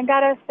Fame? I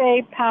gotta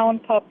say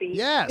Pound Puppies.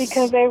 Yes.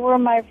 Because they were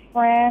my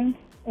friends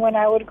when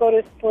I would go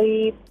to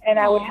sleep and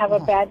I would have a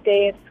bad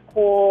day at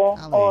school,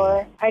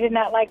 or I did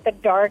not like the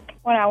dark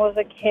when I was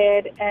a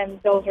kid, and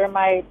those were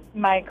my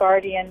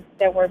guardians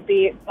that would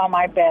be on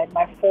my bed,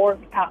 my 4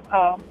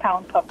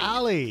 pound puppies.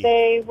 Allie.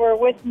 They were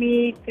with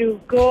me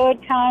through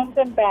good times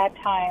and bad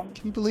times.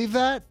 Can you believe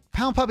that?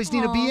 Pound Puppies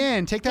need to be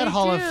in. Take that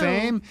Hall of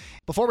Fame.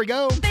 Before we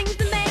go. Things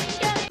that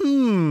make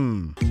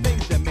you.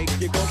 Things that make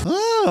you go.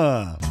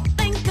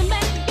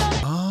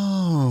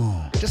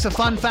 Oh. Just a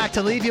fun fact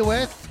to leave you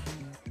with.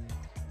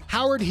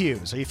 Howard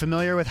Hughes. Are you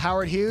familiar with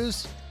Howard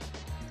Hughes?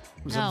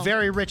 He was a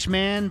very rich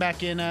man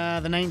back in the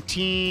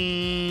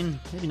 1950s,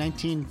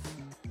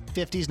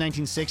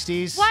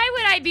 1960s. Why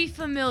would I be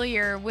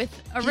familiar with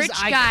a rich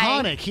guy? He's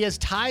iconic. He has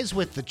ties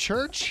with the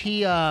church.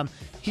 He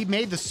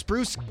made the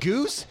Spruce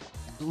Goose.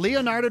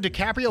 Leonardo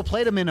DiCaprio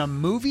played him in a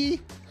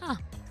movie. Huh.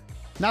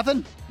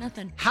 Nothing?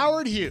 Nothing.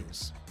 Howard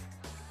Hughes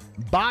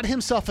bought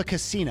himself a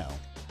casino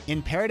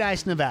in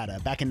Paradise, Nevada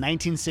back in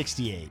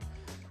 1968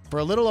 for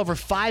a little over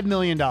 $5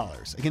 million.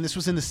 Again, this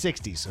was in the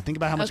 60s, so think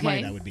about how much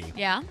money that would be.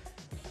 Yeah.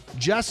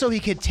 Just so he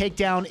could take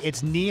down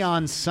its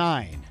neon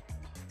sign.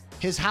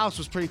 His house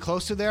was pretty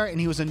close to there, and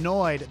he was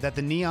annoyed that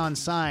the neon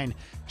sign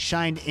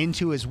shined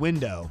into his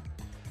window.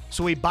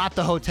 So he bought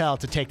the hotel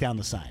to take down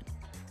the sign.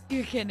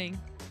 You're kidding.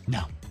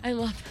 No. I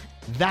love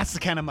that. That's the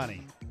kind of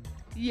money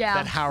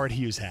that Howard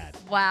Hughes had.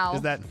 Wow.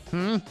 Is that,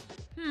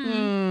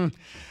 All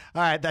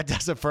right, that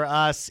does it for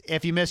us.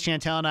 If you missed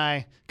Chantel and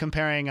I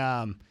comparing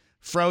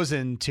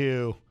Frozen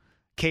to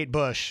Kate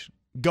Bush,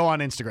 go on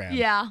Instagram.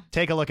 Yeah.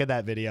 Take a look at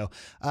that video.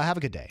 Have a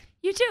good day.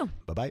 You too.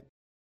 Bye-bye.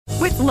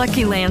 With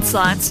Lucky Land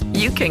Slots,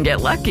 you can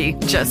get lucky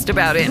just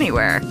about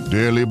anywhere.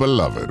 Dearly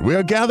beloved, we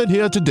are gathered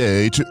here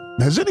today to...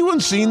 Has anyone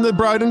seen the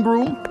bride and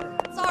groom?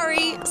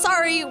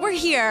 Sorry, we're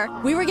here.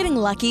 We were getting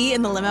lucky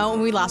in the limo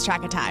and we lost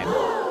track of time.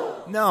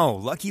 No,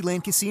 Lucky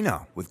Land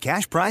Casino, with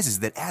cash prizes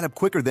that add up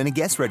quicker than a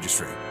guest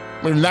registry.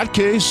 In that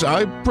case,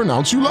 I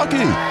pronounce you lucky.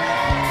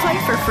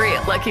 Play for free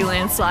at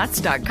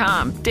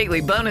LuckyLandSlots.com.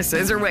 Daily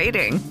bonuses are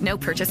waiting. No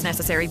purchase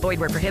necessary. Void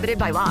where prohibited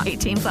by law.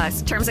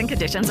 18+. Terms and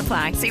conditions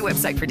apply. See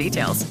website for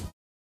details.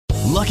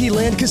 Lucky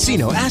Land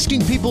Casino,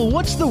 asking people,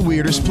 what's the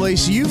weirdest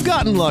place you've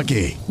gotten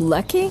lucky?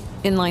 Lucky?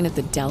 In line at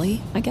the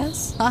deli, I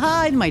guess?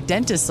 Aha, in my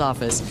dentist's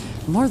office.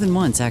 More than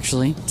once,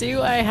 actually.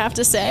 Do I have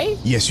to say?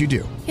 Yes, you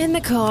do. In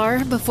the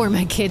car before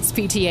my kids'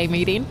 PTA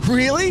meeting.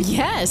 Really?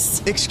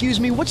 Yes. Excuse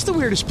me, what's the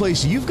weirdest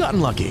place you've gotten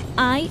lucky?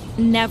 I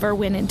never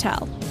win and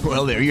tell.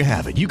 Well, there you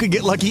have it. You can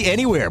get lucky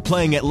anywhere,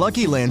 playing at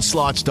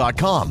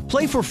LuckyLandSlots.com.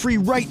 Play for free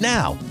right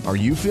now. Are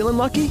you feeling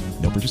lucky?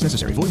 No purchase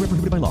necessary. Void where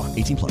prohibited by law.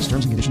 18+.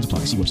 Terms and conditions apply.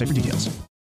 See website for details.